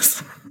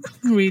purchase.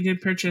 We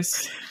did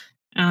purchase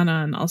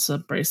Anna and Elsa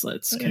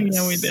bracelets.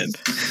 Yeah, we did.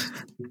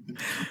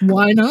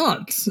 Why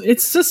not?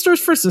 It's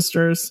sisters for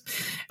sisters.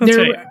 That's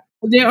right.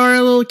 They are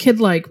a little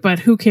kid-like, but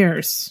who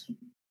cares?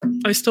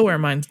 I still wear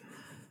mine.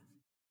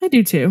 I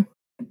do too.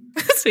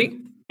 See,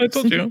 I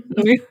told you.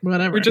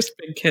 Whatever. We're just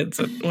big kids.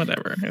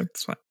 Whatever.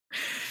 It's fine.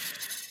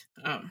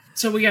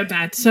 So we got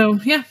that. So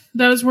yeah,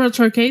 that was World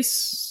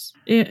Showcase.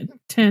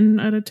 10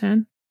 out of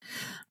 10.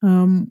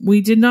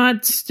 We did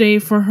not stay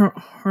for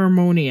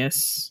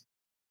Harmonious.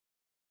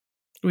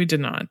 We did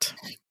not.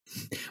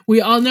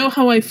 We all know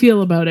how I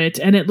feel about it,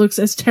 and it looks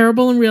as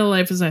terrible in real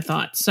life as I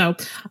thought. So,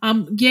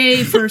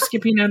 yay for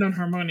skipping out on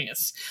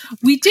Harmonious.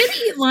 We did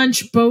eat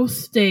lunch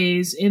both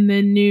days in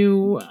the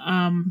new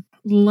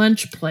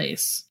lunch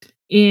place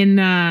in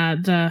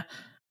the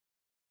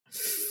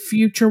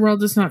Future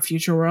World. It's not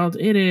Future World.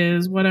 It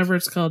is whatever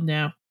it's called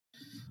now.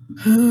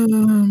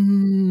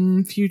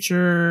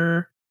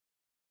 Future.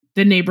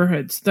 The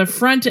neighborhoods. The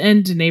front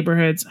end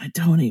neighborhoods. I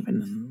don't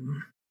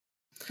even.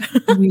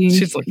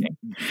 She's looking.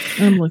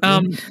 I'm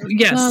looking.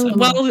 Yes.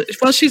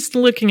 While she's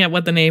looking at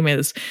what the name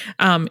is,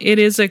 it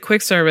is a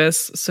quick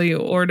service. So you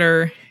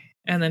order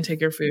and then take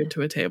your food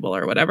to a table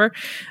or whatever.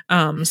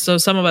 So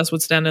some of us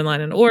would stand in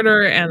line and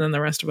order, and then the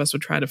rest of us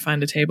would try to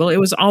find a table. It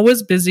was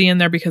always busy in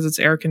there because it's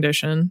air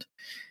conditioned,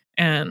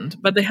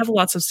 but they have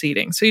lots of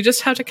seating. So you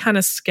just have to kind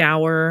of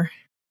scour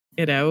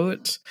it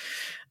out.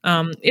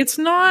 It's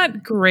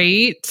not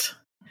great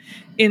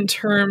in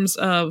terms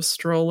of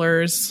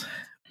strollers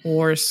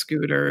or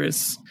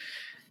scooters.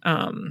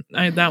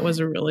 That was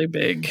a really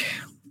big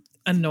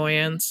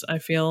annoyance, I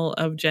feel,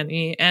 of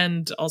Jenny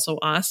and also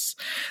us.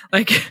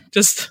 Like,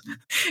 it's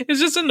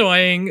just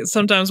annoying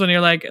sometimes when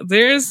you're like,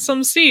 there's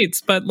some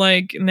seats, but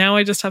like now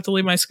I just have to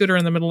leave my scooter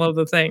in the middle of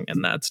the thing,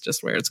 and that's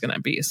just where it's going to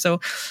be. So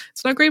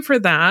it's not great for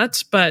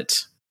that,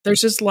 but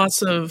there's just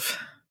lots of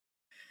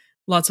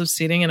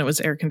seating, and it was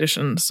air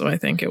conditioned, so I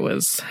think it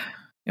was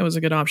a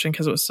good option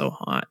because it was so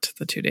hot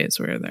the 2 days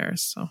we were there.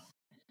 So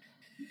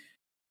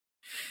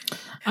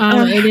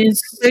it is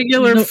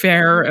regular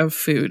fare of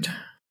food.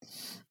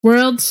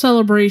 World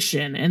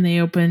Celebration, and they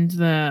opened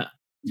the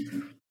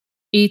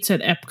Eats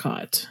at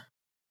Epcot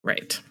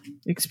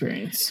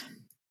experience.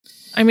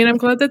 I mean, I'm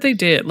glad that they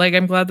did. Like,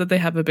 I'm glad that they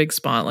have a big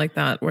spot like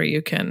that where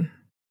you can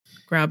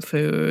grab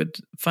food,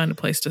 find a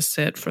place to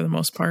sit for the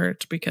most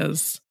part,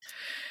 because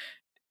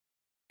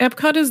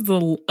Epcot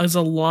is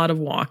a lot of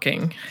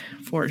walking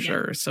for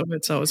sure. So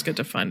it's always good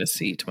to find a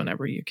seat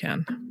whenever you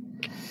can.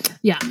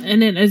 Yeah,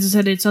 and as I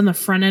said, it's on the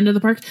front end of the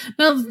park.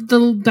 Now,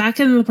 the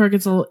back end of the park,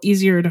 it's a little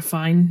easier to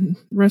find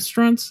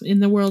restaurants in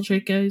the World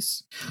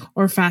Showcase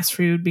or fast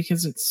food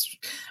because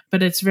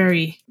it's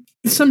very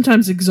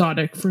sometimes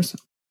exotic for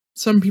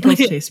some people's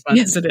taste buds.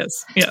 Yes, it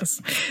is.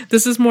 Yes,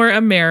 this is more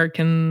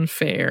American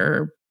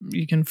fare.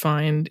 You can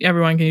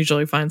everyone can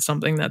usually find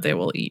something that they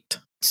will eat.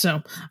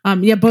 So,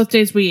 both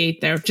days we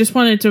ate there. Just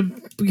wanted to,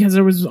 because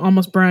it was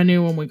almost brand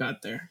new when we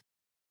got there.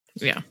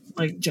 Yeah,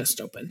 like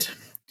just opened.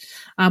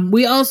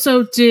 We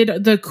also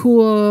did the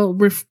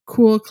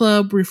Cool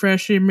Club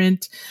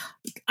refreshment.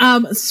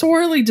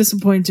 Sorely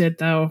disappointed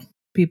though,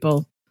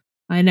 people.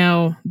 I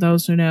know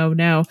those who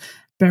know.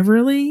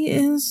 Beverly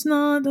is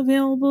not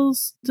available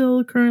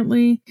still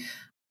currently,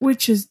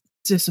 which is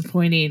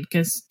disappointing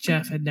because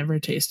Jeff had never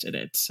tasted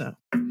it. So,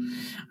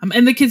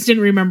 and the kids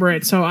didn't remember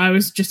it, so I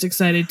was just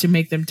excited to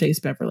make them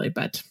taste Beverly.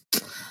 But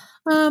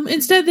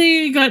instead,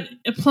 they got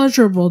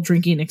pleasurable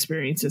drinking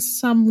experiences.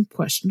 Some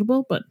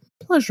questionable, but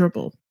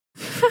pleasurable.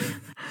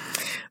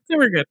 They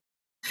were good.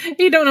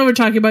 You don't know what we're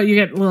talking about. You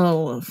get a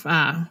little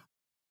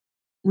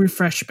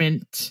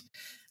refreshment,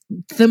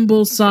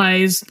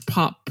 thimble-sized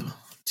pop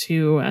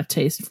to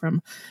taste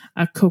from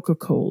a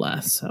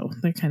Coca-Cola. So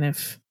they kind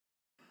of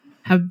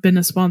have been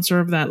a sponsor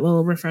of that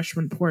little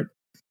refreshment port.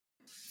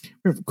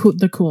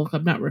 The Cool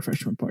Club, not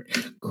refreshment port.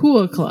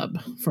 Cool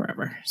Club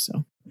forever.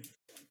 So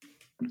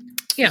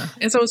yeah,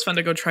 it's always fun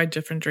to go try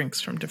different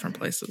drinks from different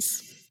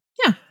places.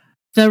 Yeah.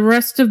 The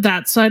rest of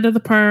that side of the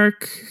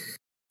park,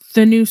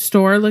 the new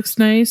store looks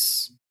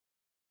nice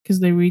because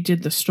they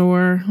redid the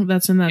store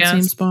that's in that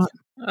same spot.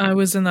 I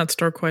was in that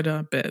store quite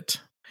a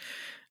bit.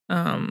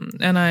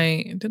 And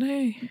I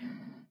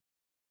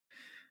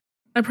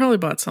probably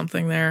bought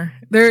something there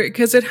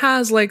because it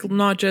has like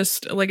not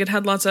just like it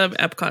had lots of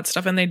Epcot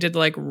stuff, and they did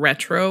like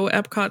retro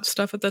Epcot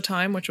stuff at the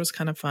time, which was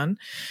kind of fun.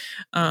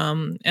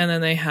 And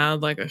then they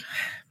had like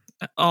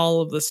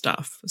all of the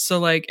stuff. So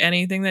like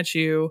anything that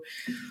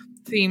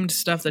themed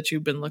stuff that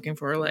you've been looking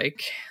for,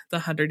 like the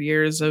 100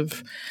 years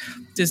of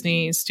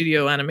Disney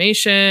studio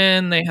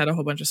animation. They had a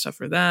whole bunch of stuff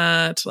for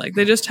that. Like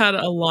they just had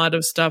a lot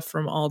of stuff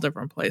from all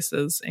different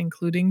places,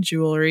 including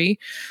jewelry,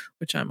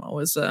 which I'm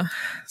always a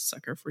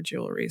sucker for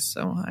jewelry.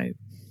 So I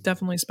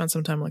definitely spent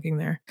some time looking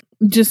there.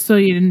 Just so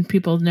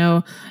people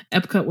know,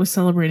 Epcot was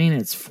celebrating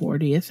its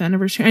 40th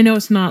anniversary. I know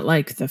it's not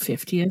like the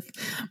 50th,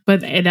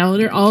 but it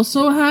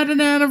also had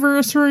an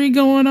anniversary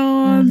going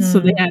on. Mm-hmm. So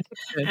they had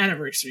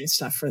anniversary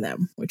stuff for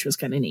them, which was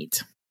kind of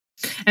neat.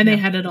 And they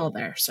had it all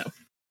there. So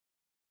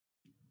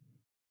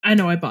I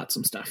know I bought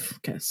some stuff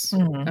because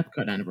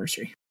Epcot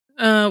anniversary.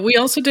 We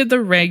also did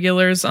the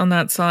regulars on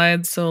that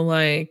side. So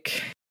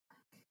like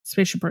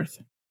Spaceship Earth.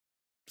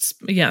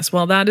 Yes,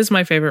 well, that is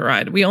my favorite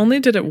ride. We only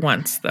did it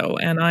once, though,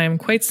 and I am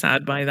quite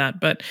sad by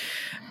that. But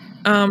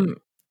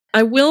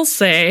I will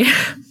say,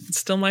 it's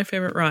still my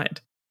favorite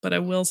ride, but I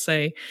will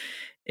say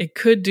it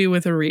could do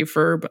with a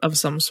refurb of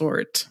some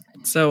sort.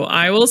 So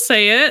I will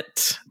say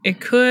it.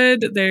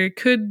 There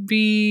could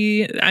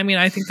be, I mean,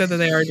 I think that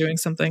they are doing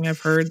something. I've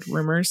heard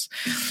rumors.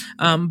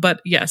 But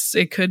yes,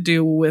 it could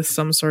do with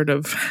some sort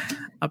of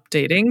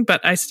updating,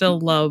 but I still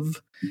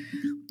love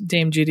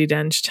Dame Judi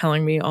Dench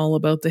telling me all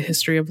about the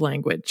history of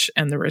language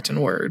and the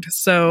written word.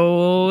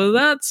 So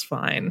that's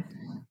fine.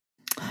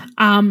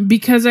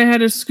 Because I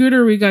had a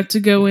scooter, we got to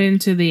go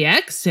into the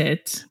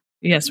exit.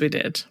 Yes, we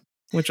did,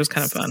 which was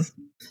kind of fun.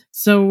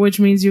 So which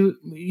means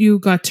you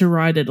got to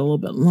ride it a little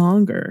bit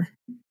longer.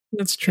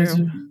 That's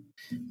true.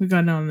 We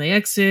got on the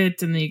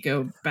exit, and then you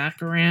go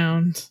back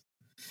around.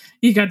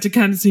 You got to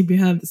kind of see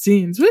behind the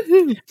scenes.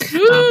 Woohoo!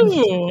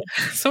 Woo!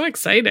 So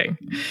exciting.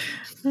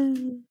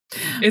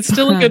 It's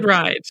still a good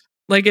ride.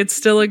 Like, it's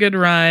still a good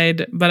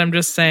ride, but I'm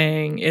just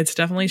saying it's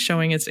definitely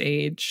showing its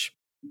age.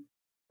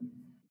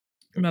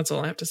 And that's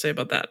all I have to say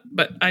about that.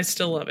 But I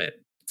still love it.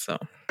 So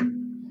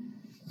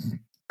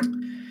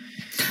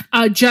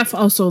Jeff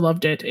also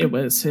loved it. It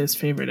was his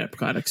favorite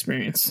Epcot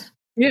experience.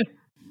 Yeah.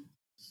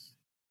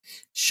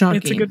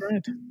 Shocking. It's a good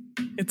ride.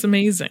 It's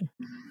amazing.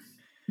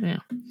 Yeah.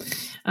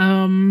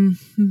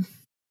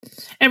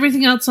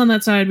 Everything else on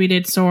that side, we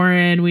did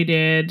Soarin', we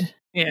did...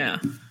 Yeah.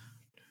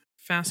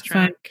 Fast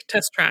track.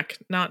 Test track.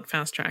 Not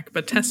fast track,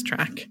 but test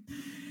track.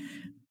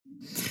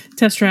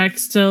 Test track,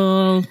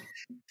 still...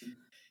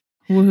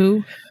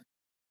 Woohoo.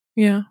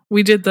 Yeah.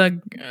 We did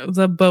the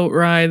boat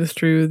ride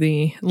through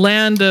the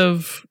land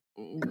of...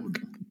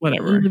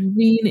 whatever.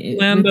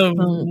 Land of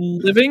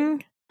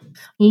living?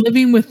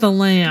 Living with the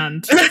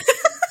land.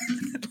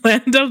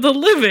 Land of the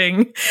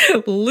living.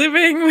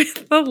 Living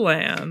with the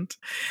land.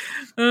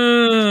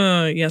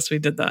 Yes, we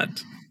did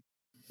that.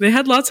 They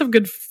had lots of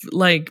good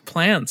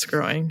plants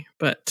growing,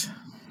 but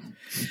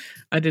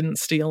I didn't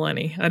steal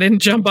any. I didn't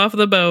jump off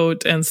the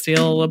boat and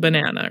steal a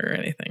banana or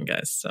anything,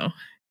 guys. So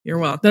you're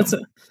welcome.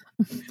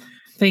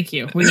 Thank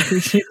you. We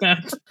appreciate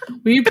that.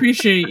 We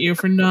appreciate you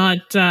for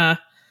not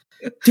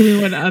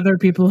doing what other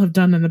people have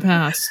done in the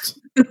past.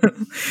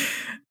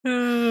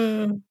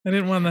 I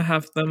didn't want to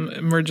have them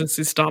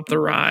emergency stop the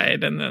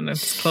ride and then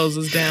it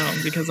closes down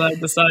because I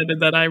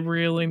decided that I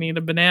really need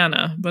a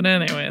banana. But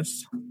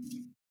anyways.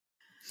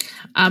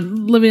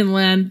 Living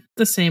Land,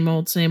 the same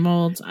old, same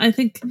old. I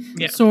think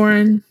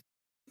Soarin'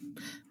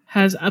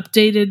 has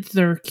updated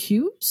their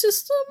queue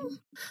system.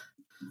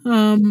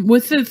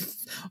 With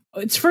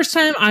it's first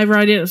time I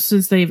ride it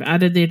since they've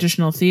added the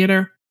additional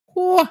theater.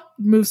 Oh, it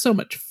moves so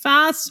much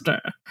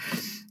faster.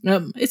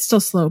 It's still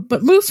slow,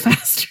 but moves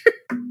faster.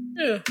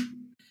 Yeah.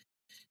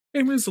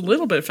 It moves a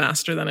little bit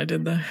faster than I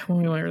did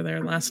when we were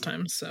there last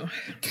time. So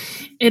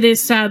it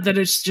is sad that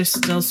it's just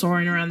still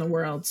soaring around the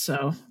world.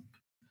 So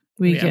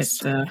we get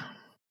the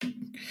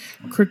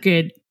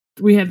crooked.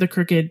 We had the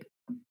crooked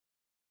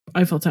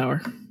Eiffel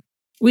Tower.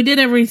 We did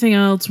everything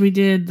else. We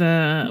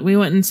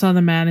went and saw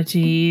the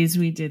manatees.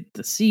 We did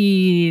the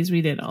seas.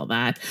 We did all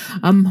that.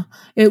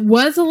 It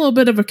was a little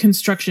bit of a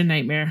construction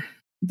nightmare,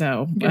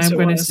 though. Yes, I'm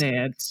going to say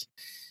it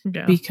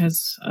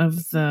because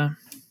of the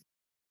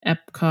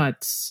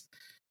Epcot's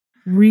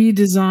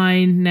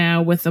redesign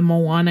now with the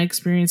Moana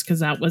experience, because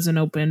that wasn't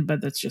open,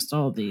 but that's just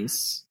all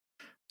these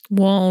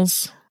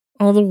walls,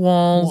 all the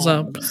walls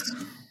up.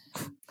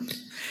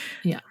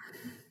 Yeah,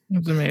 it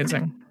was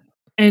amazing.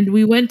 And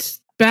we went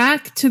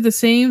back to the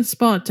same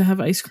spot to have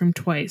ice cream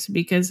twice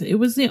because it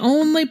was the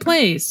only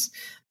place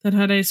that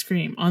had ice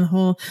cream on the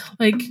whole.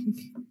 Like,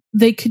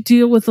 they could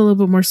deal with a little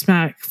bit more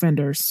smack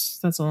vendors.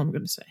 That's all I'm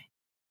going to say.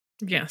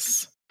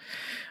 Yes.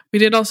 We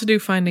did also do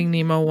Finding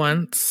Nemo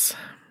once.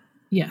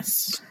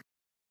 Yes.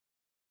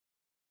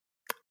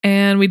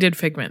 And we did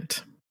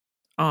Figment.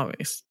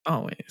 Always.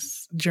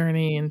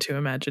 Journey into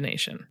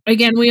Imagination.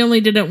 Again, we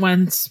only did it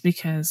once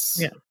because...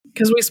 Yeah.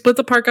 Because we split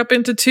the park up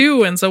into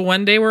two, and so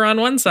one day we're on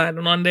one side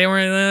and one day we're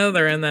on the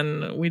other, and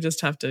then we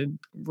just have to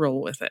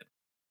roll with it.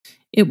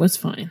 It was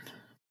fine.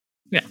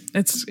 Yeah,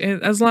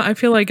 I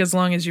feel like as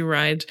long as you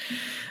ride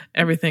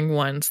everything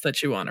once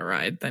that you want to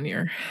ride, then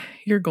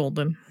you're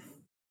golden.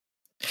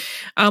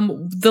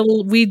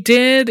 We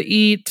did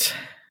eat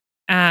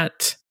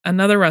at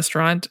another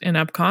restaurant in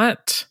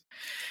Epcot,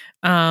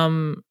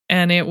 and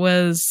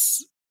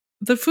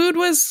the food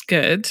was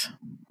good.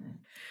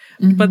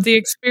 Mm-hmm. But the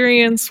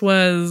experience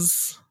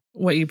was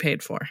what you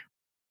paid for.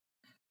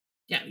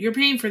 Yeah, you're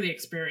paying for the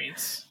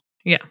experience.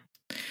 Yeah.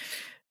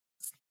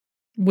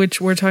 Which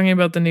we're talking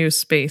about the new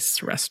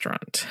Space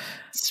restaurant.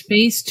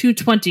 Space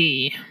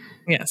 220.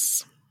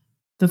 Yes.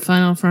 The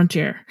Final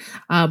Frontier.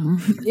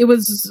 It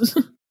was...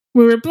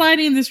 We were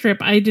planning this trip.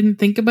 I didn't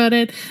think about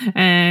it.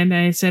 And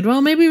I said,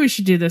 well, maybe we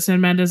should do this. And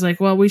Amanda's like,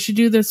 well, we should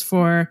do this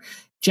for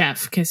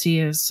Jeff because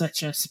he is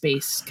such a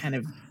space kind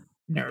of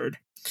nerd.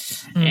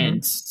 Mm.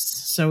 And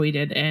so we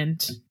did,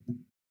 and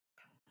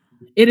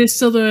it is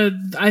still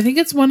I think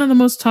it's one of the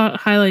most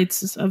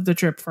highlights of the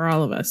trip for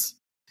all of us.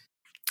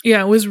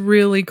 Yeah, it was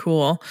really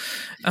cool.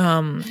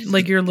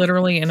 Like, you're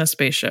literally in a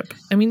spaceship.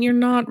 I mean, you're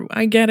not,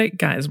 I get it,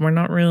 guys. We're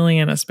not really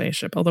in a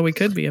spaceship, although we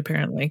could be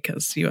apparently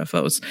because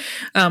UFOs.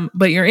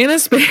 But you're in a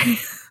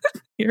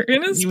you're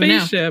in a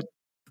spaceship,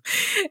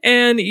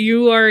 and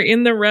you are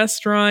in the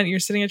restaurant. You're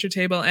sitting at your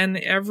table, and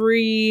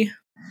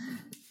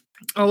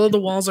all of the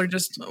walls are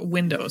just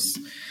windows.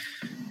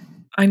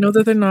 I know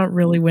that they're not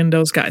really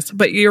windows, guys,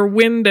 but you're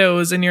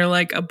windows and you're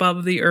like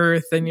above the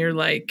earth and you're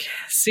like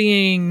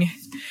seeing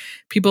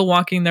people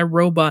walking their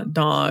robot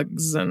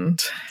dogs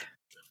and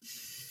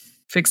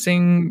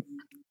fixing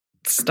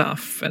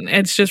stuff. And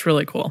it's just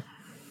really cool.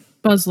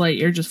 Buzz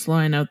Lightyear just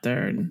flying out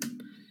there and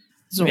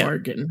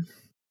Zorg and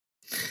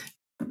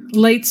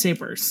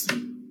lightsabers.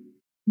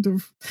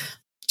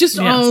 Just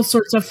all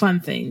sorts of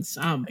fun things.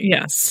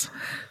 Yes.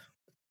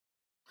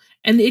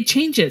 And it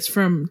changes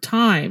from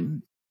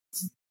time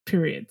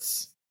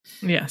periods.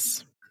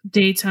 Yes.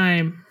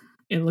 Daytime,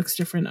 it looks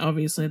different,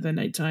 obviously, than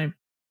nighttime.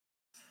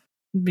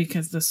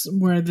 Because this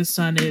where the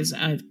sun is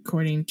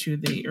according to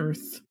the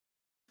earth.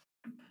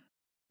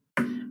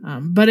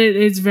 But it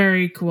is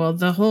very cool.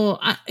 The whole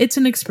it's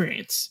an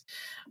experience.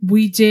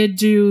 We did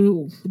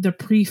do the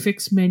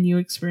prefix menu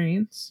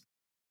experience.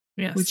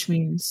 Yes. Which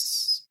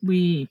means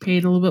we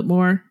paid a little bit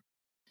more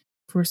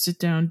for a sit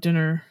down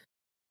dinner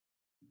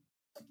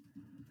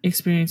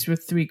experience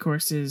with 3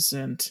 courses,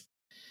 and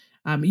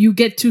you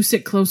get to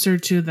sit closer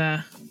to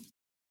the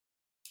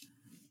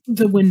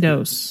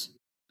windows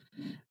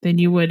than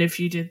you would if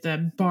you did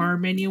the bar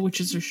menu,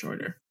 which is a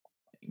shorter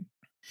thing.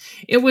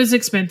 It was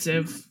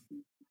expensive.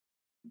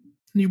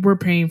 You were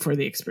paying for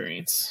the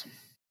experience.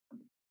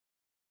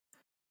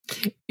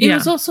 It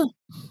was also,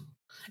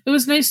 it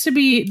was nice to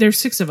be, there's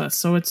 6 of us,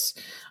 so it's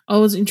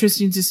always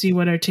interesting to see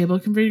what our table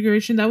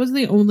configuration, that was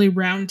the only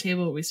round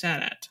table we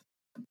sat at.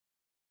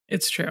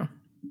 It's true.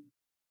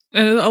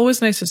 And it's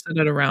always nice to sit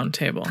at a round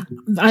table.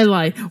 I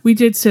lied. We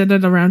did sit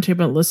at a round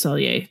table at Le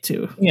Cellier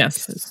too.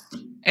 Yes.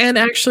 And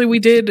actually we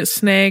did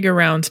snag a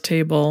round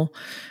table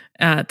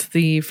at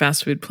the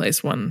fast food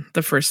place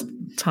the first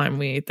time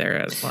we ate there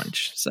at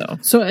lunch. So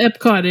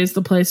Epcot is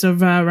the place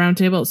of round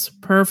tables.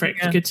 Perfect.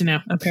 Yeah, good to know.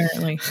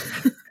 Apparently.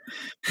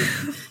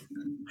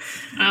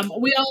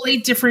 We all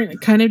ate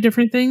different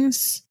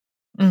things.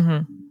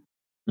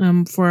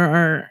 Mm-hmm. For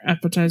our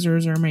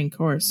appetizers or main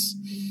course.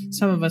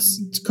 Some of us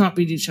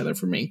copied each other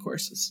for main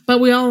courses, but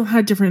we all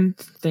had different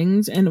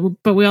things,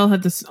 but we all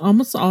had this.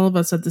 Almost all of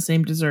us had the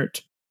same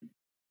dessert.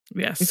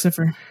 Yes, except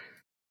for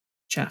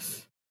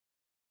Chef.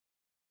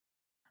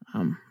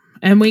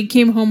 And we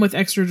came home with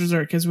extra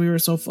dessert because we were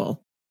so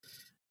full.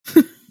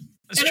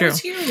 That's true. It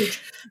was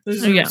huge. The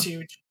dessert was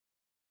huge.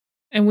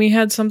 And we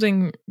had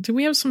something. Did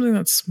we have something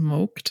that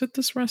smoked at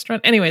this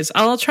restaurant? Anyways,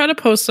 I'll try to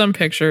post some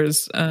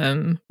pictures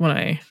on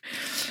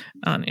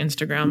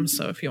Instagram.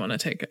 So if you want to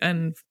take,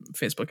 and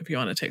Facebook if you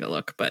want to take a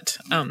look. But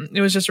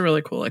it was just a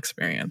really cool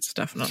experience.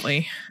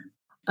 Definitely.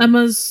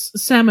 Emma's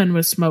salmon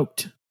was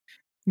smoked.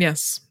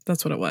 Yes,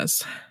 that's what it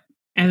was.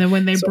 And then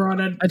when they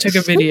brought it, I took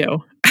a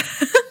video.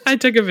 I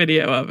took a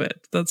video of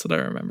it. That's what I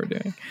remember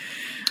doing.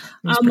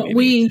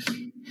 We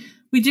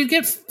did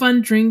get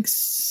fun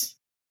drinks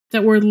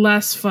that were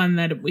less fun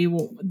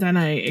than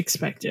I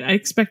expected. I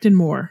expected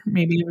more.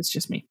 Maybe it was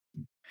just me.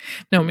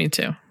 No, me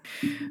too.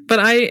 But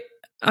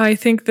I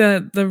think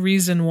that the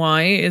reason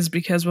why is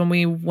because when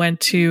we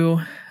went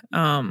to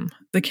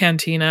the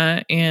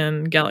Cantina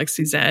and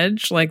Galaxy's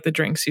Edge, like the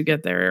drinks you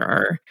get there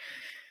are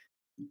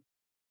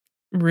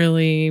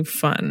really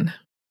fun.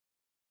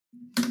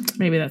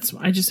 Maybe that's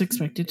why. I just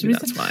expected to be.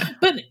 That's why.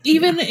 But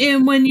even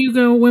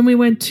when we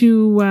went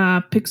to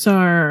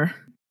Pixar,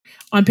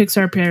 on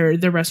Pixar Pier,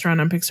 the restaurant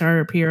on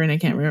Pixar Pier, and I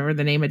can't remember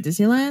the name of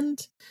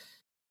Disneyland.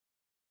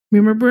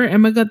 Remember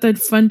Emma got that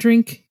fun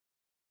drink?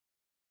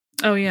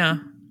 Oh yeah.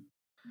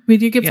 We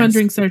did get fun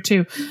drinks there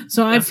too.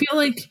 So I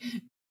feel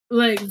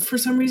like for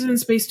some reason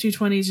Space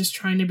 220 is just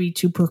trying to be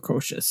too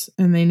precocious,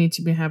 and they need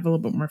to have a little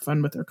bit more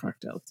fun with their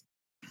cocktails.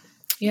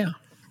 Yeah.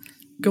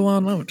 Go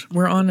on out.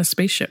 We're on a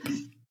spaceship.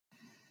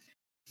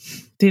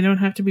 They don't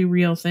have to be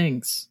real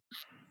things.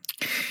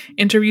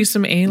 Interview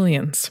some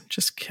aliens.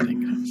 Just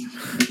kidding.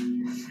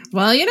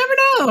 Well, you never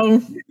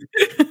know.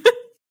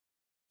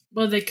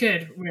 Well, they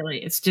could,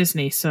 really. It's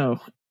Disney, so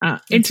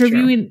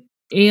interviewing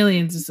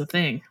aliens is a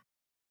thing.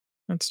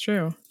 That's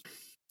true.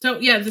 So,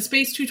 yeah, the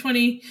Space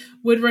 220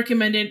 would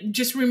recommend it.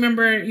 Just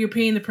remember, you're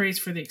paying the price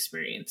for the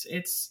experience.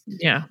 It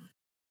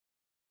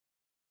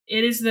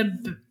is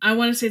I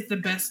want to say it's the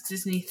best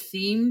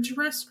Disney-themed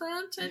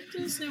restaurant at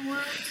Disney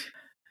World.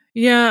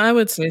 Yeah, I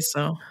would say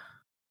so.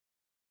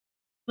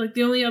 Like,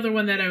 the only other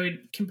one that I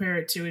would compare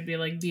it to would be,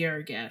 like, Be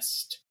Our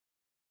Guest.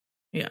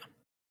 Yeah.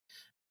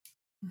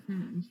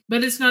 Mm-hmm.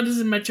 But it's not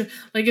as much,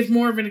 like, it's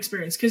more of an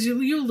experience, because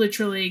you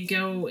literally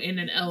go in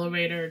an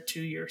elevator to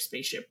your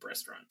spaceship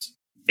restaurant.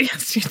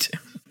 Yes, you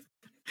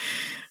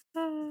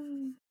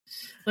do.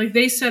 Like,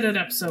 they set it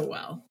up so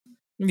well.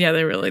 Yeah,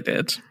 they really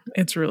did.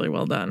 It's really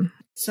well done.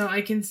 So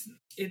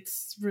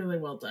it's really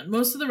well done.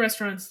 Most of the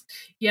restaurants,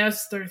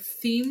 yes, they're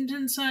themed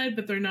inside,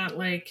 but they're not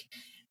like,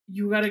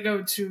 you gotta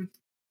go to,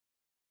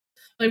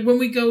 like when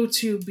we go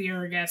to Be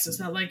Our Guest, it's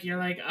not like you're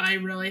like, I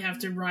really have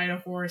to ride a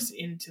horse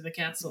into the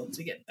castle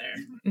to get there.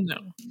 No.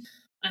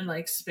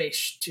 Unlike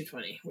Space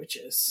 220, which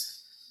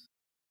is,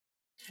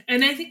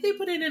 and I think they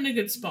put it in a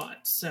good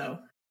spot, so.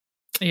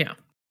 Yeah.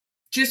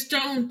 Just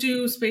don't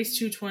do Space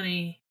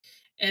 220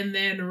 and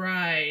then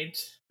ride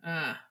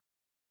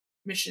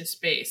Mission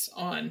Space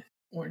on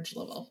Orange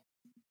Level.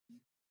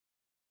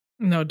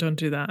 No, don't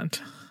do that.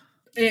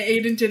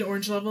 Aiden did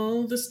Orange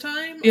Level this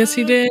time? Yes,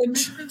 he did.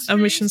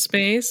 Mission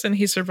Space, and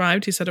he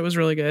survived. He said it was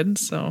really good,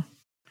 so.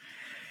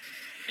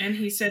 And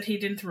he said he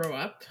didn't throw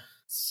up.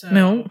 So.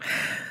 No.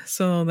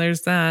 So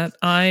there's that.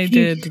 I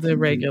did the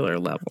regular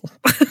level.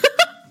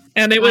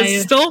 And it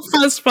was still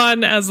as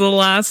fun as the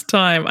last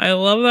time. I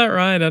love that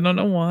ride. I don't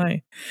know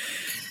why.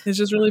 It's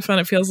just really fun.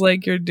 It feels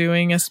like you're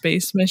doing a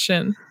space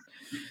mission,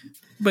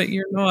 but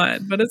you're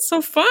not. But it's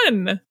so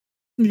fun.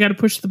 You got to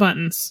push the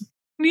buttons.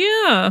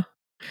 Yeah.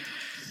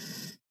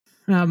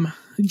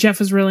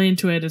 Jeff is really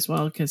into it as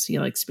well because he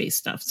likes space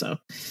stuff. So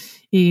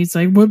he's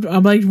like, "What?"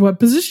 I'm like, "What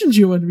position do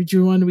you want to be? Do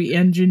you want to be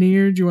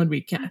engineer? Do you want to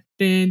be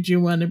captain? Do you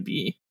want to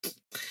be?"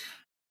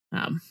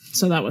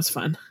 So that was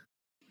fun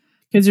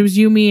because it was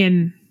you, me,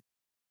 and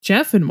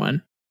Jeff in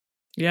one.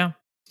 Yeah.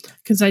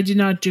 Because I did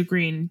not do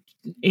green.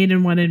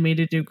 Aiden wanted me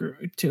to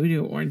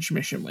do orange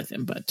mission with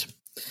him, but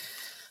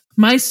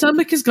my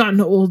stomach has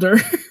gotten older.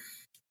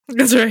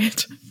 That's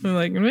right. I'm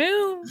like,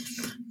 well,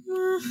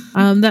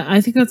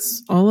 I think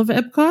that's all of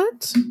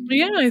Epcot.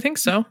 Yeah, I think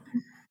so.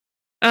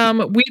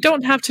 We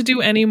don't have to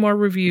do any more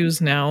reviews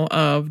now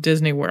of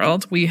Disney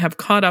World. We have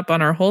caught up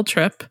on our whole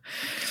trip.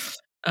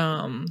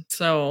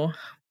 So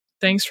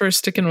thanks for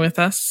sticking with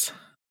us.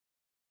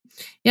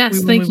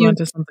 Yes, thank you. Move on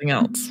to something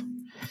else.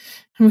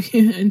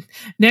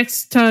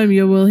 Next time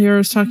you will hear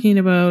us talking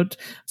about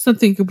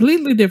something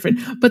completely different,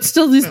 but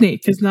still Disney,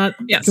 because not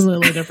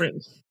completely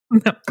different.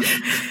 No.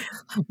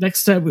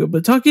 Next time we'll be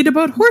talking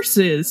about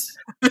horses.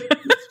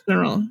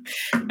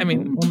 I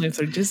mean, only if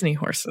they're Disney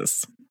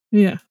horses.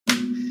 Yeah.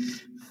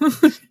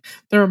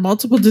 There are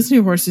multiple Disney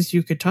horses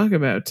you could talk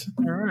about.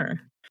 There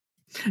are.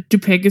 Do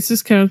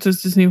Pegasus count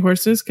as Disney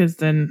horses? Because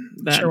then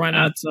that sure, why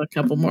not? Adds a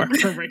couple more.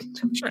 Perfect.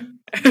 Sure.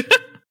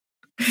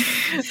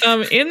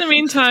 In the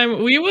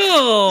meantime, we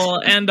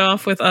will end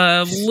off with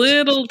a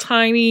little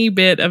tiny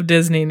bit of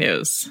Disney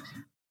news.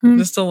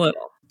 Just a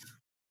little.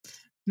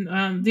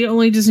 The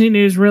only Disney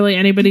news really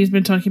anybody's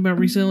been talking about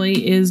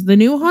recently is the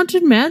new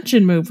Haunted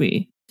Mansion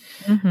movie.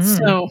 Mm-hmm.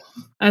 So,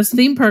 as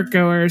theme park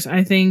goers,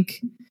 I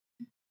think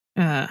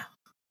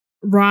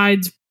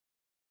rides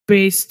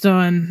based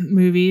on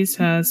movies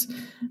has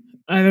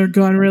either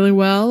gone really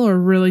well or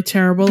really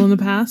terrible in the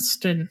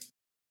past and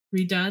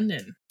redone,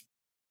 and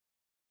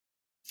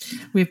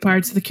we have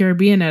Pirates of the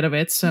Caribbean out of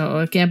it, so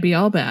it can't be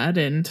all bad.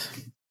 And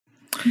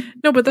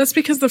no, but that's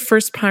because the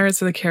first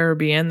Pirates of the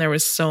Caribbean, there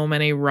was so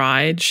many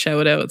ride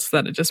shout-outs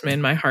that it just made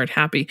my heart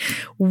happy,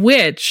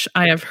 which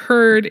I have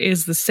heard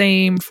is the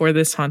same for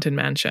this Haunted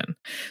Mansion.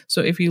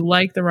 So if you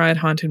like the ride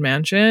Haunted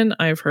Mansion,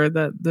 I've heard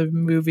that the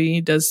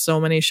movie does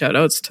so many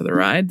shout-outs to the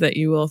ride that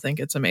you will think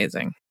it's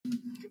amazing.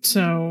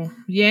 So,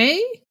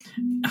 yay.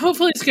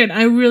 Hopefully it's good.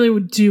 I really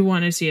do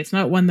want to see it. It's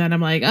not one that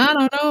I'm like, I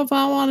don't know if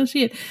I want to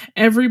see it.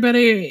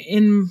 Everybody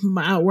in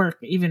my work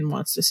even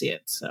wants to see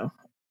it. So,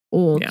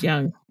 old,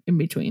 young, in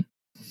between.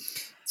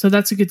 So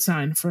that's a good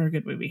sign for a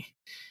good movie.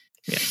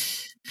 Yeah.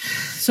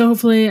 So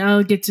hopefully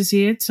I'll get to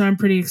see it. So I'm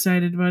pretty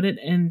excited about it.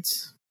 And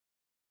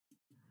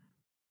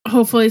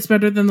hopefully it's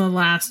better than the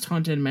last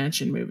Haunted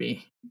Mansion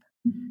movie.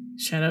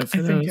 Shout out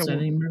for those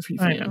Eddie Murphy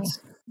fans.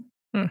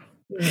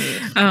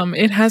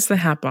 It has the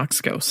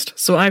Hatbox Ghost,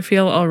 so I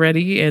feel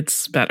already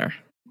it's better.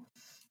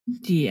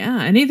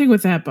 Yeah, anything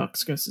with the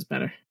Hatbox Ghost is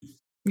better.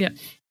 Yeah.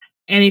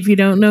 And if you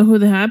don't know who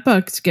the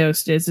Hatbox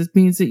Ghost is, it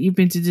means that you've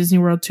been to Disney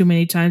World too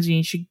many times and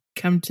you should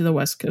come to the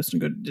West Coast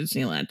and go to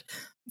Disneyland.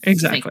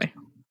 Exactly.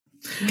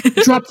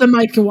 Drop the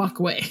mic and walk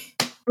away.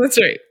 That's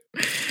right.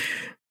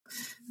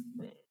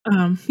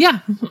 Yeah.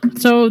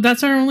 So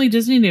that's our only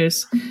Disney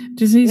news.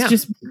 Disney's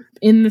just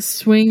in the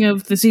swing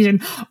of the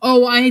season.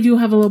 Oh, I do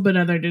have a little bit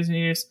of other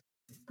Disney news.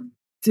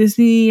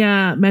 Disney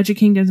Magic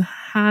Kingdom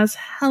has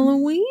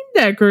Halloween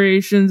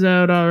decorations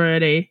out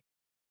already.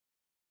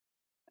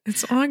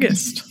 It's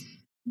August.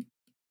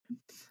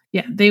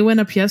 Yeah, they went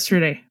up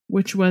yesterday,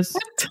 which was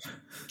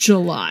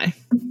July.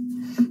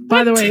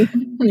 By the way,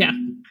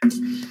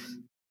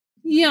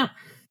 yeah.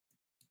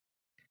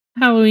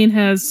 Halloween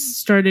has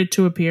started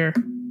to appear.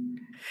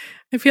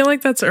 I feel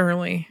like that's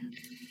early.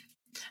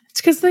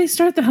 It's because they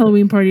start the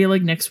Halloween party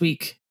like next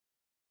week.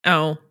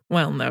 Oh,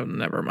 well, no,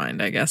 never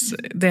mind. I guess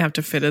they have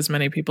to fit as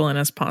many people in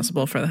as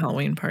possible for the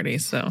Halloween party,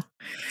 so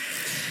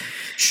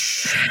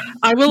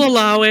I will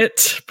allow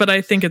it, but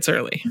I think it's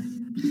early.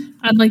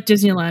 Unlike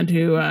Disneyland,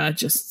 who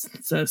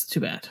just says too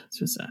bad. It's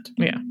just sad.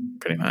 Yeah,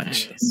 pretty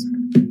much.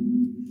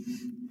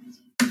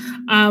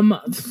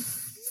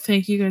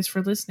 Thank you guys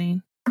for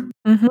listening.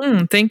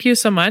 Mm-hmm. Thank you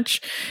so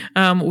much.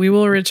 We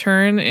will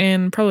return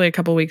in probably a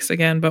couple weeks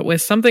again, but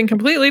with something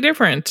completely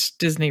different,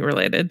 Disney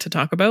related, to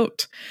talk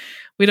about.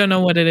 We don't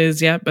know what it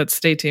is yet, but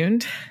stay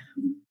tuned.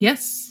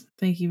 Yes.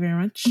 Thank you very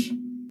much.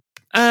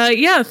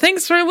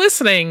 Thanks for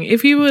listening.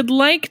 If you would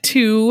like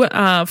to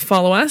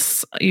follow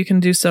us, you can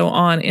do so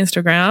on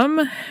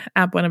Instagram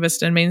at Buena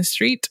Vista and Main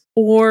Street,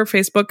 or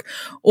Facebook,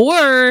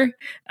 or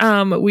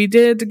we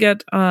did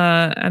get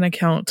an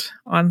account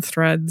on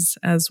Threads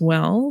as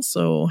well.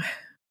 So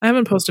I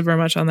haven't posted very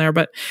much on there,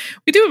 but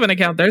we do have an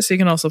account there, so you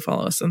can also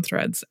follow us on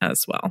Threads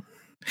as well.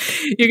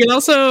 You can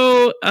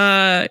also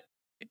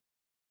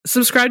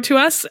subscribe to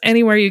us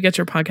anywhere you get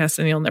your podcast,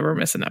 and you'll never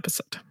miss an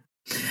episode.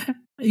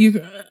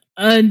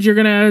 And you're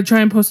gonna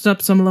try and post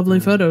up some lovely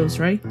photos,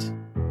 right?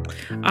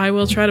 I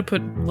will try to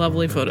put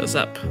lovely photos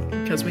up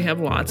because we have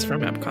lots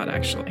from Epcot,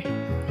 actually.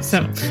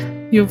 So,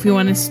 if you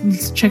want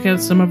to check out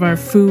some of our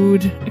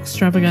food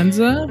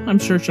extravaganza, I'm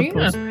sure she'll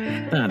post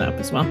that up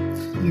as well.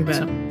 You bet.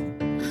 So,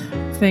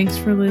 thanks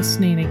for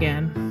listening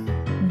again.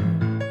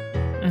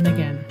 And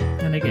again.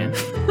 And again.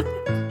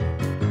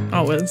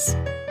 Always.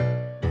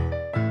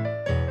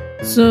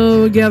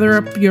 So gather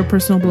up your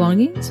personal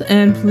belongings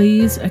and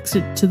please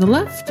exit to the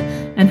left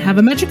and have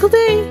a magical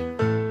day.